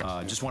correct,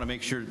 yes. Just want to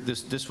make sure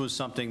this was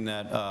something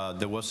that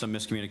there was some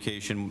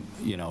miscommunication,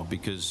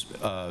 because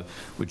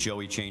with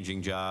Joey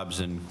changing jobs,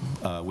 and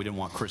we didn't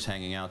want Chris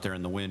hanging out there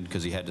in the wind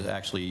because he had to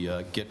actually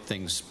get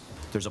things.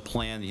 There's a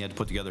plan he had to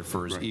put together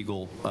for his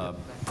Eagle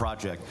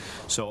project.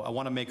 So I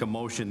want to make a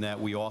motion that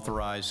we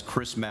authorize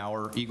Chris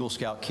Mauer, Eagle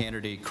Scout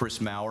candidate Chris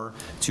Mauer,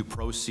 to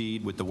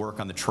proceed with the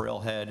work on the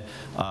trailhead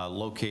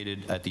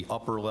located at the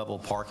upper level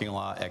parking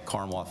lot at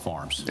Carnwath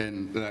Farms.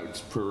 And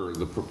that's per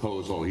the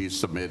proposal he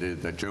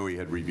submitted that Joey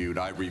had reviewed.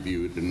 I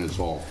reviewed, and it's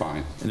all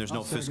fine. And there's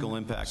no fiscal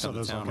impact on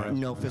the town, right?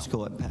 No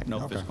fiscal impact.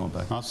 No fiscal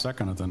impact. I'll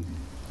second it then.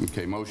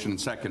 Okay, motion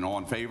and second. All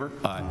in favor?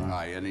 Aye.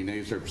 Aye. Any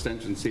nays or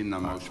abstentions? Seeing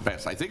none, motion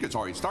passed. I think it's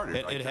already started.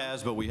 It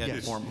has, but we had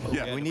to form.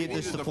 Yeah, we need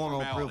this the formal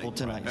approval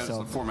tonight. That's so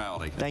the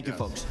formality. Thank you,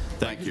 folks.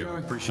 Thank you.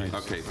 Appreciate it.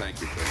 Okay, thank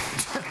you.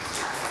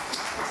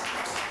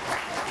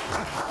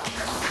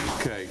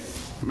 Okay,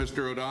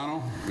 Mr.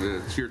 O'Donnell,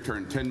 it's your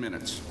turn. 10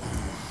 minutes.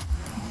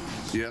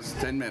 Yes,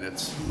 10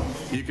 minutes.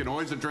 You can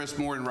always address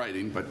more in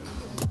writing, but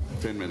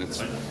 10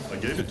 minutes. I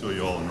gave it to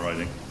you all in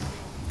writing.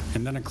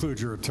 And then include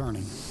your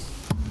attorney.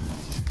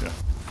 Yeah.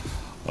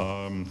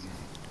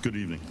 Good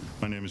evening.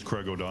 My name is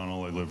Craig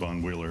O'Donnell. I live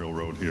on Wheeler Hill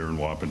Road here in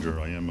Wappinger.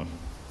 I am a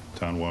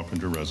town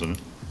Wappinger resident.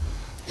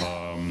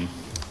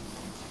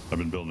 I've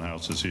been building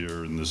houses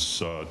here in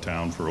this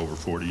town for over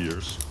 40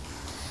 years,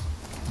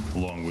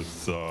 along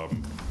with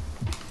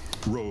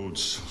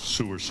roads,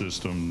 sewer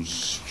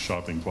systems,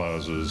 shopping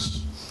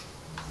plazas,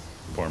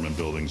 department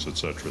buildings, et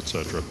cetera, et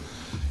cetera.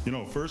 You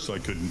know, first I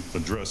could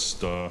address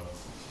the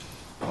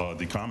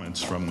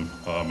comments from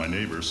my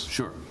neighbors.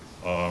 Sure.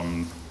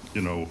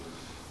 You know,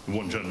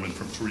 one gentleman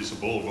from Teresa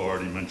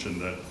Boulevard, he mentioned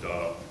that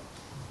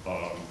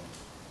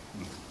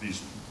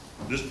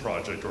this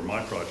project or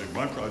my project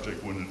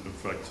wouldn't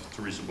affect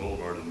Teresa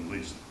Boulevard in the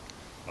least.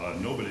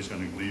 Nobody's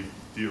going to leave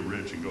Deer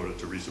Ridge and go to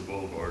Teresa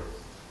Boulevard.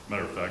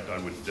 Matter of fact, I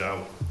would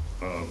doubt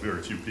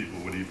very few people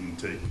would even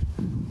take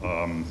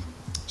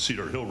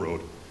Cedar Hill Road.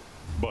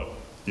 But,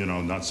 you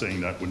know, not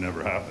saying that would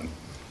never happen.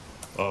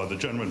 The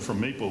gentleman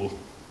from Maple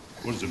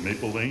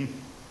Lane,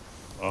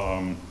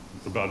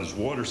 about his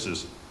water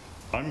system.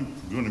 I'm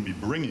going to be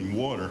bringing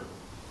water,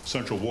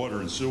 central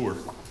water and sewer,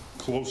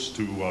 close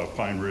to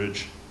Pine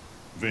Ridge,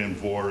 Van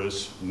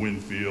Voris,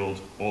 Winfield,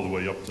 all the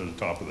way up to the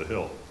top of the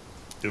hill,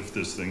 if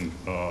this thing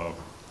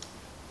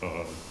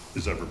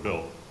is ever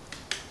built.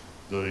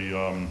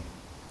 The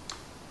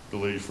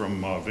lady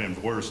from Van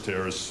Voris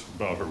Terrace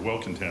about her well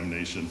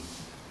contamination,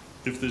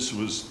 if this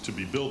was to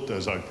be built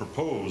as I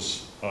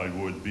propose, I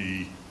would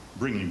be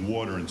bringing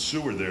water and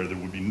sewer there. There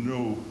would be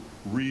no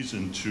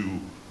reason to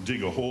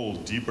dig a hole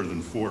deeper than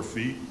 4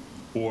 feet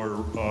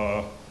or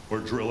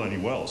drill any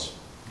wells.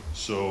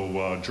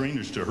 So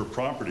drainage to her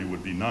property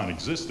would be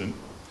non-existent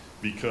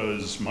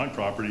because my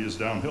property is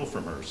downhill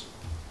from hers.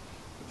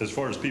 As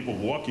far as people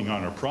walking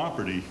on her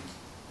property,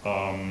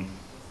 I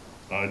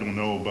don't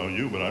know about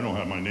you, but I don't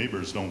have my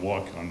neighbors don't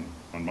walk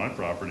on my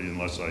property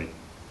unless I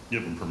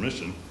give them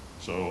permission.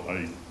 So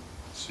I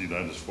see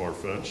that as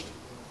far-fetched.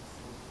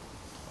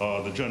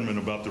 The gentleman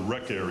about the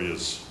rec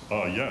areas,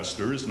 yes,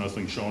 there is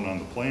nothing shown on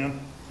the plan.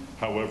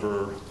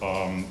 However,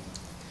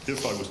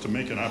 if I was to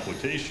make an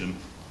application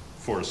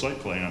for a site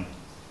plan,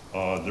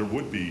 there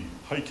would be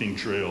hiking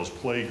trails,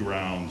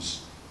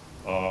 playgrounds,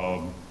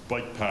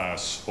 bike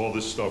paths, all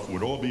this stuff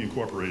would all be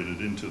incorporated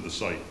into the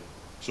site.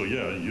 So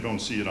yeah, you don't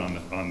see it on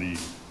the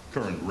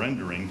current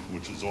rendering,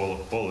 which is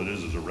all it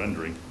is a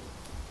rendering.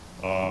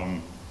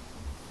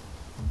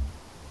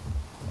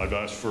 I've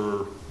asked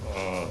for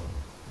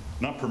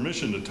not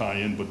permission to tie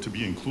in, but to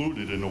be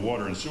included in the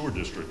water and sewer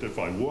district. If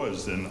I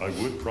was, then I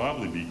would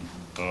probably be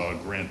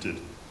granted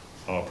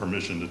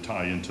permission to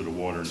tie into the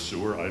water and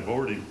sewer. I've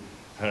already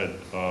had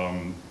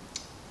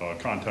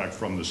contact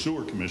from the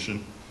sewer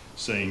commission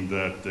saying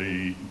that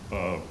the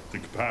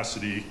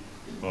capacity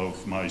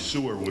of my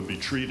sewer would be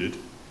treated,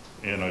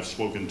 and I've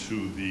spoken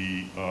to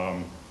the,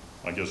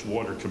 I guess,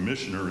 water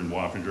commissioner in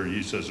Wappinger.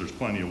 He says there's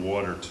plenty of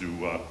water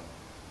to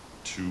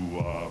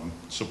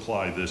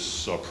supply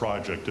this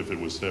project if it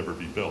was to ever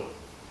be built.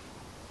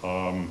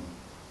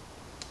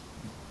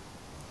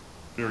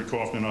 Barry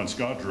Kaufman on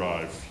Scott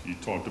Drive, he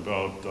talked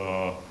about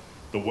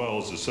the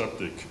wells, the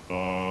septic.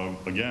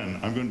 Again,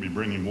 I'm going to be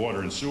bringing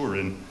water and sewer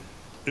in.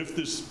 If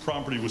this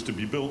property was to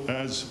be built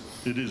as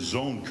it is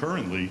zoned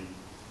currently,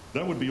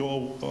 that would be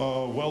all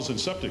wells and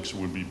septics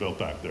would be built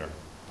back there.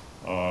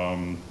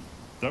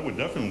 That would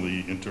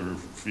definitely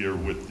interfere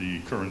with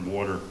the current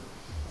water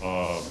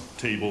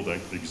table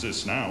that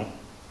exists now,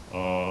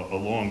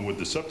 along with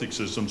the septic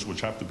systems,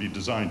 which have to be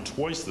designed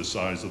twice the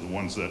size of the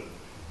ones that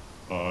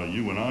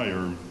you and I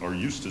are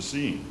used to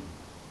seeing.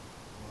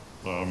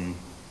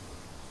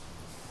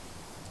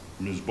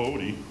 Ms.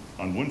 Bodie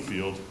on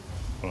Winfield,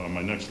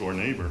 my next door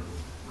neighbor,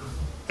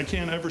 I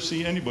can't ever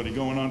see anybody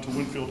going on to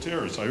Winfield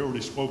Terrace. I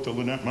already spoke to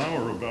Lynette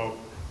Maurer about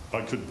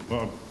I could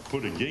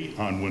put a gate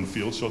on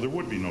Winfield so there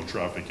would be no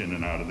traffic in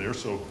and out of there,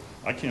 so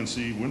I can't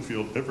see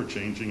Winfield ever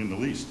changing in the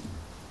least.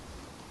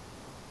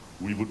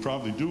 We would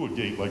probably do a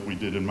gate like we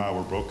did in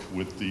Mauerbrook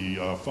with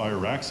the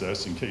fire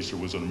access in case there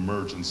was an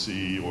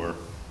emergency or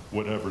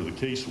whatever the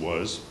case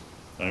was,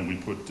 and we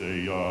put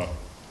a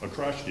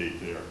crash gate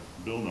there.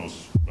 Bill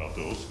knows about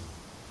those.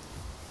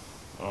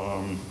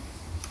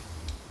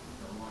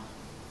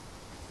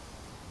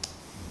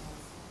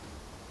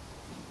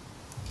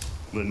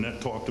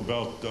 Lynette talked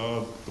about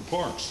the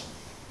parks,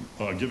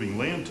 giving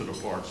land to the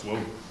parks.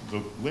 Well,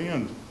 the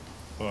land,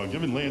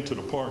 giving land to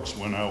the parks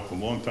went out a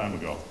long time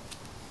ago.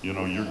 You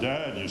know, your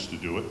dad used to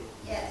do it.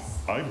 Yes.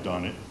 I've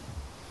done it.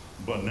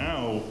 But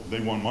now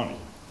they want money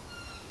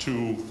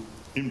to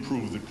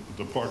improve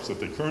the parks that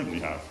they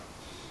currently have.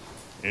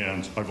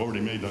 And I've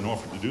already made an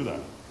offer to do that.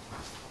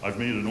 I've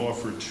made an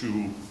offer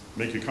to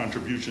make a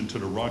contribution to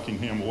the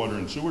Rockingham Water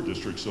and Sewer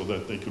District so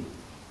that they could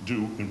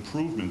do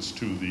improvements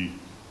to the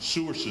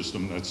sewer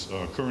system that's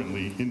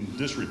currently in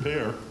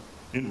disrepair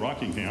in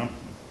Rockingham.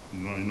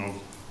 And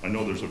I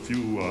know there's a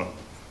few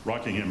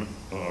Rockingham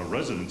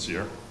residents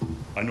here.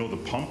 I know the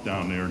pump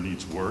down there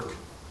needs work.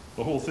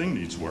 The whole thing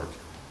needs work.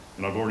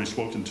 And I've already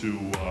spoken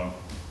to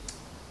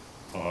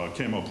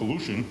Camo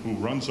Pollution, who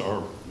runs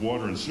our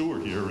water and sewer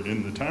here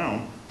in the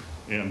town,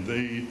 and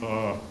they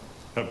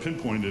have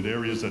pinpointed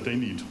areas that they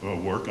need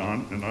work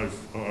on, and I've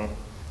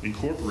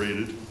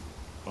incorporated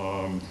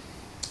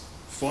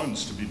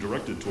funds to be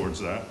directed towards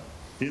that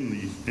in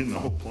the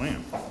whole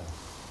plan.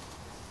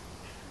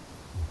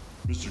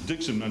 Mr.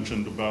 Dixon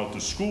mentioned about the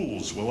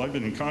schools. Well, I've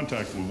been in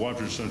contact with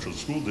Wapanger Central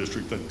School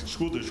District. That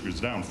school district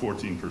is down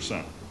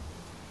 14%.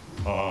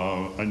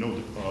 I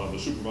know the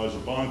Supervisor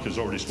Bonk has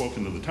already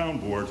spoken to the town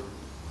board,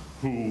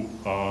 who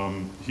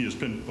he has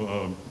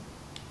been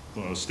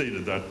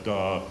stated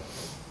that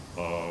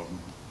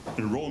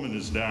enrollment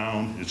is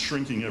down, it's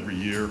shrinking every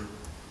year,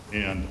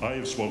 and I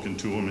have spoken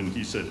to him, and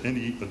he said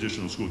any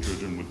additional school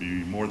children would be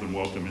more than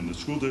welcome in the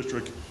school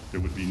district. There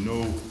would be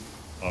no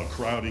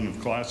crowding of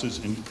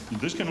classes, and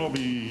this can all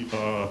be,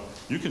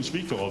 you can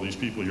speak to all these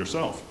people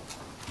yourself.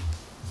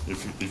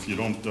 If you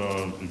don't,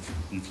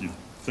 if you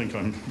think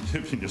I'm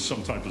giving you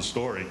some type of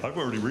story, I've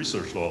already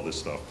researched all this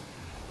stuff.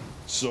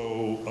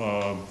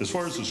 So as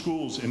far as the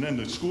schools, and then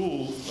the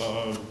school,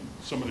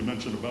 somebody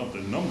mentioned about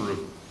the number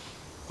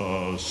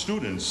of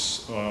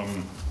students.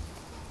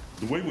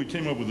 The way we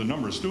came up with the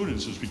number of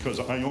students is because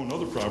I own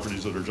other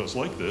properties that are just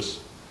like this.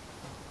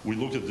 We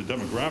look at the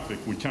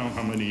demographic, we count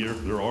how many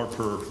there are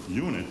per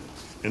unit,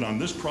 and on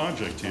this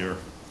project here,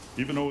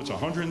 even though it's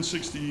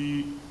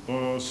 160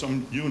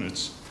 some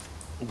units,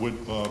 would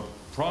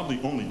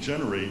probably only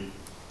generate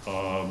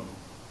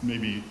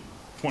maybe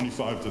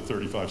 25 to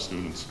 35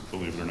 students,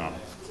 believe it or not.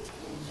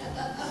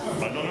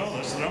 I don't know,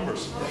 that's the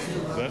numbers.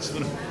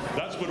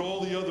 That's what all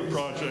the other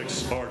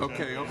projects are.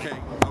 Okay,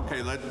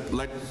 let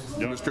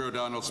Mr.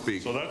 O'Donnell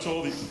speak. So that's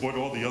what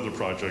all the other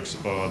projects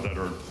that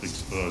are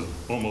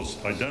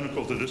almost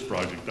identical to this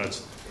project,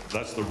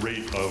 that's the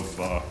rate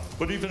of,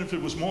 but even if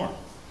it was more,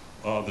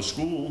 the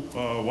school,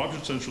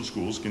 Washington Central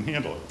Schools can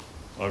handle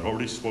it. I've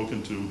already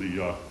spoken to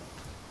the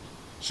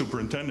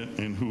superintendent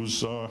and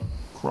who's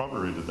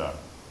corroborated that.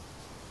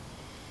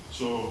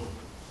 So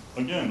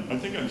again, I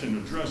think I can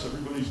address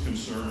everybody's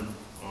concern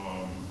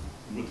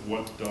with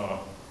what,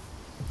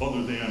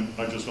 other than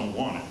I just don't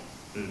want it.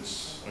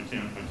 I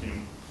can't,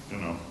 you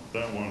know,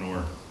 that one,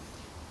 or,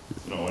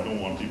 you know, I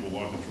don't want people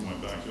walking through my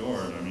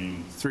backyard. I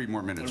mean, 3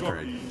 more minutes,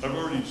 Craig. I've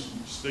already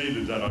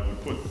stated that I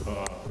would put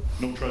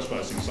no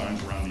trespassing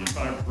signs around the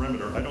entire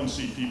perimeter. I don't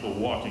see people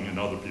walking in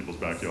other people's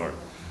backyard.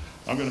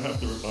 I'm going to have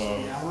to,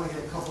 Yeah, I want to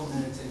get a couple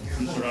minutes in here.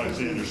 Mr.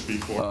 Alexander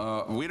speak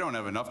for. We don't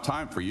have enough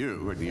time for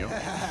you, Neil.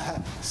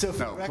 So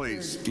for No, the record,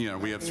 please, you know,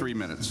 we have 3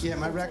 minutes. Yeah,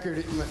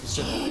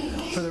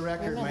 for the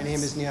record, my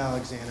name is Neil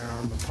Alexander.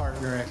 I'm a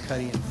partner at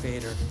Cuddy and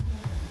Fader.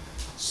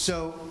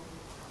 So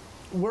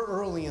we're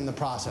early in the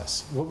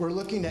process. What we're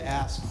looking to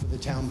ask for the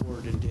town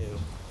board to do,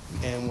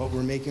 and what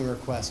we're making a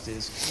request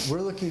is,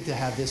 we're looking to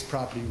have this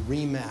property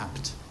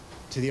remapped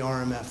to the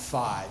RMF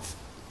 5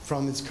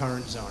 from its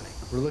current zoning.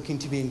 We're looking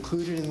to be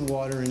included in the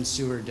water and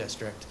sewer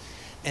district.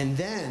 And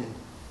then,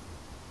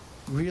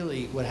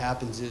 really what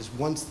happens is,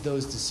 once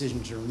those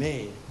decisions are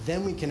made,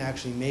 then we can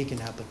actually make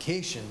an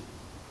application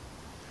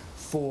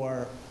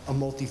for a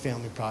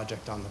multifamily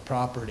project on the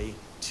property,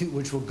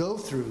 which will go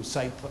through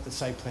site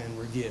plan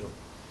review,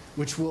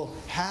 which will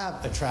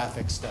have a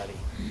traffic study,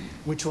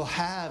 which will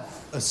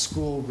have a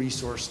school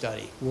resource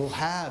study, will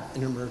have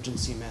an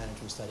emergency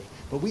management study.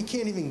 But we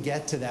can't even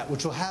get to that,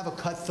 which will have a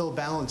cut-fill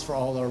balance for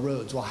all our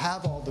roads. We'll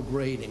have all the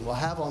grading. We'll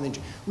have all the...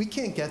 We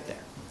can't get there.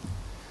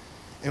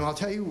 And I'll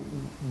tell you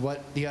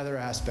what the other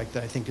aspect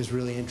that I think is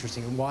really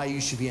interesting and why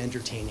you should be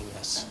entertaining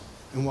this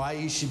and why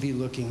you should be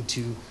looking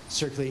to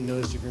circulate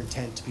notice of your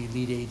intent to be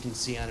lead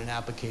agency on an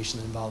application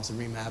that involves the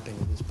remapping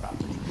of this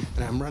property.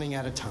 And I'm running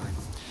out of time.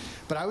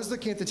 But I was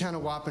looking at the town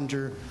of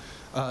Wappinger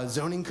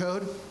zoning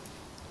code,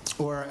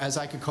 or as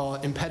I could call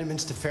it,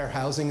 impediments to fair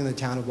housing in the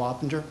town of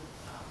Wappinger.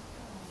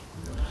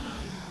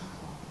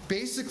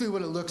 Basically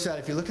what it looks at,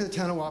 if you look at the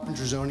town of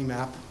Wappinger zoning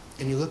map,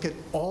 and you look at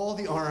all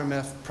the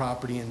RMF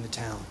property in the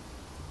town,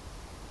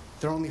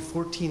 there are only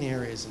 14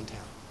 areas in town.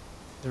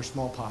 They're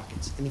small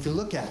pockets. And if you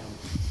look at them,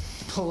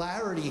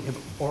 polarity have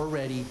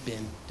already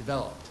been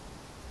developed.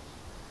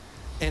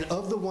 And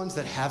of the ones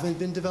that haven't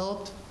been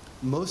developed,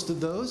 most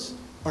of those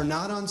are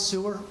not on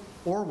sewer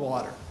or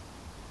water.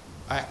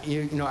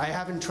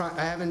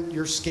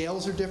 Your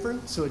scales are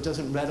different, so it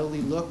doesn't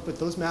readily look, but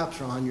those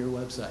maps are on your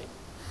website.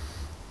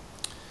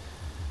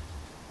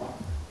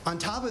 On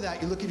top of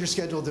that, you look at your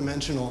scheduled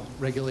dimensional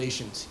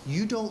regulations.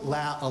 You don't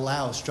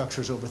allow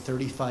structures over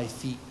 35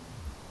 feet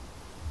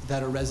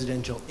that are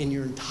residential in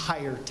your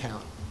entire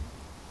town.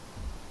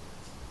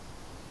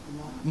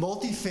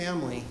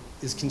 Multifamily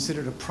is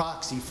considered a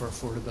proxy for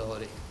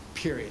affordability,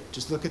 period.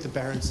 Just look at the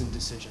Berenson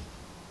decision,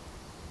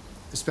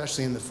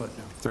 especially in the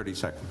footnote. 30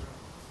 seconds.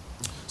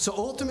 So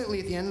ultimately,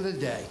 at the end of the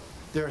day,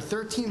 there are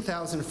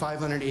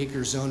 13,500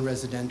 acres zoned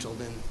residential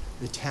in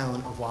the town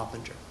of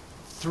Wappinger,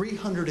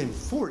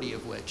 340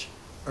 of which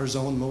are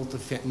zoned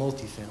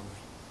multifamily.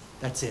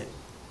 That's it,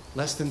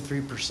 less than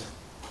 3%.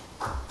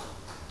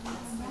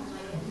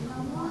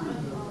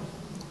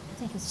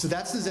 So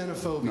that's the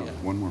xenophobia, No,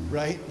 one more minute.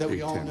 right, that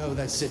we all 8:10. know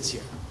that sits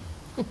here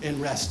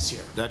and rests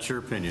here. That's your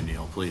opinion,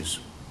 Neil, please.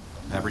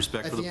 Have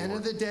respect for the board. At the end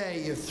of the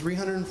day, you have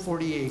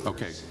 340 acres.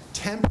 Okay.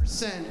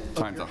 10% of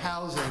Time's your up.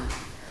 housing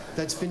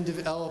that's been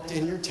developed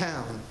in your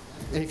town.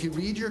 And if you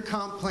read your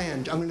comp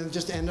plan, I'm going to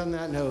just end on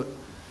that note.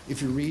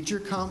 If you read your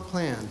comp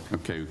plan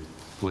Okay,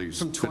 please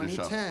from finish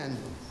up. 2010,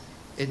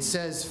 it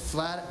says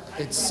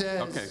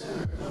Okay.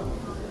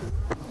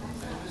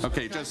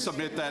 Okay, just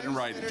submit that in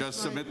writing. Just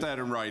submit that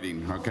in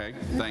writing, okay?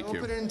 Thank We'll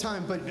you. put it in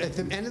time, but at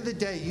the end of the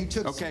day, you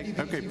took Okay, CDBG.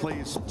 okay,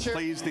 please,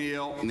 please,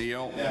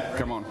 Neil,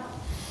 come on.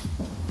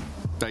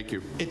 Thank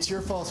you, It's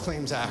your False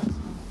Claims Act.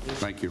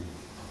 thank you.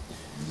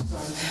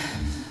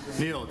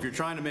 Neil, if you're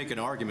trying to make an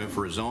argument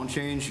for a zone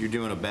change, you're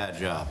doing a bad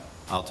job.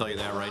 I'll tell you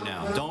that right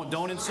now.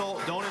 Don't insult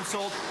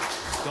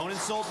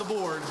the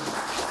board.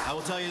 I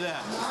will tell you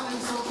that.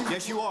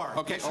 Yes, you are.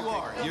 Okay, Yes, you okay.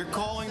 are. You're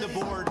calling the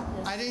board.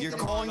 You're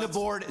calling the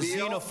board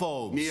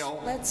xenophobes.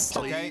 Neil,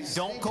 Okay,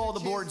 don't call the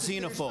board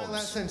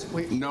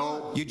xenophobes.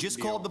 No. You just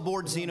called the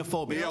board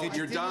xenophobic. Neil, Did you?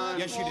 you're done.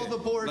 Yes, you did.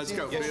 Let's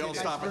go. Yes, you Neil, did.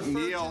 stop it.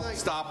 Neil,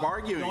 stop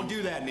arguing. Don't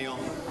do that, Neil.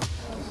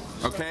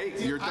 Okay,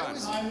 you're done.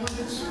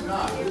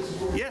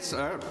 Yes,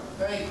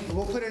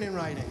 We'll put it in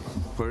writing.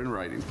 put it in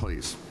writing,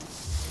 please.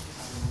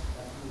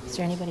 Is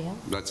there anybody else?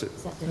 That's it.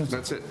 that it?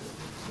 That's it.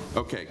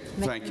 Okay,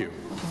 thank you.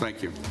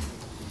 Thank you.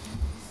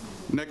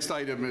 Next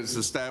item is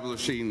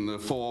establishing the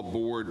fall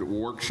board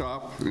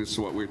workshop. This is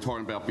what we were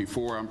talking about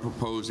before. I'm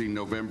proposing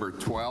November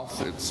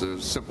 12th. It's a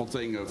simple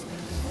thing of,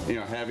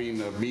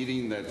 having a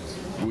meeting that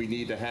we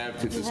need to have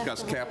to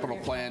discuss capital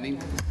planning.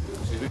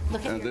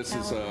 This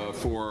is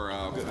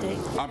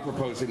I'm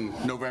proposing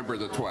November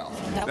the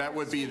 12th. That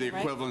would be the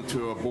equivalent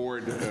to a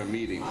board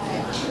meeting.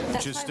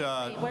 Just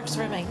It works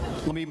for me.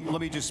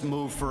 let me just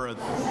move for a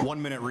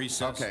 1-minute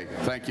recess. Okay,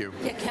 thank you.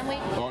 Yeah, can we?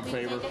 All in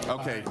favor?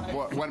 Okay,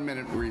 1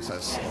 minute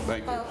recess.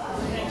 Thank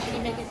you. Can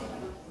you make it?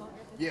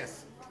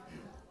 Yes.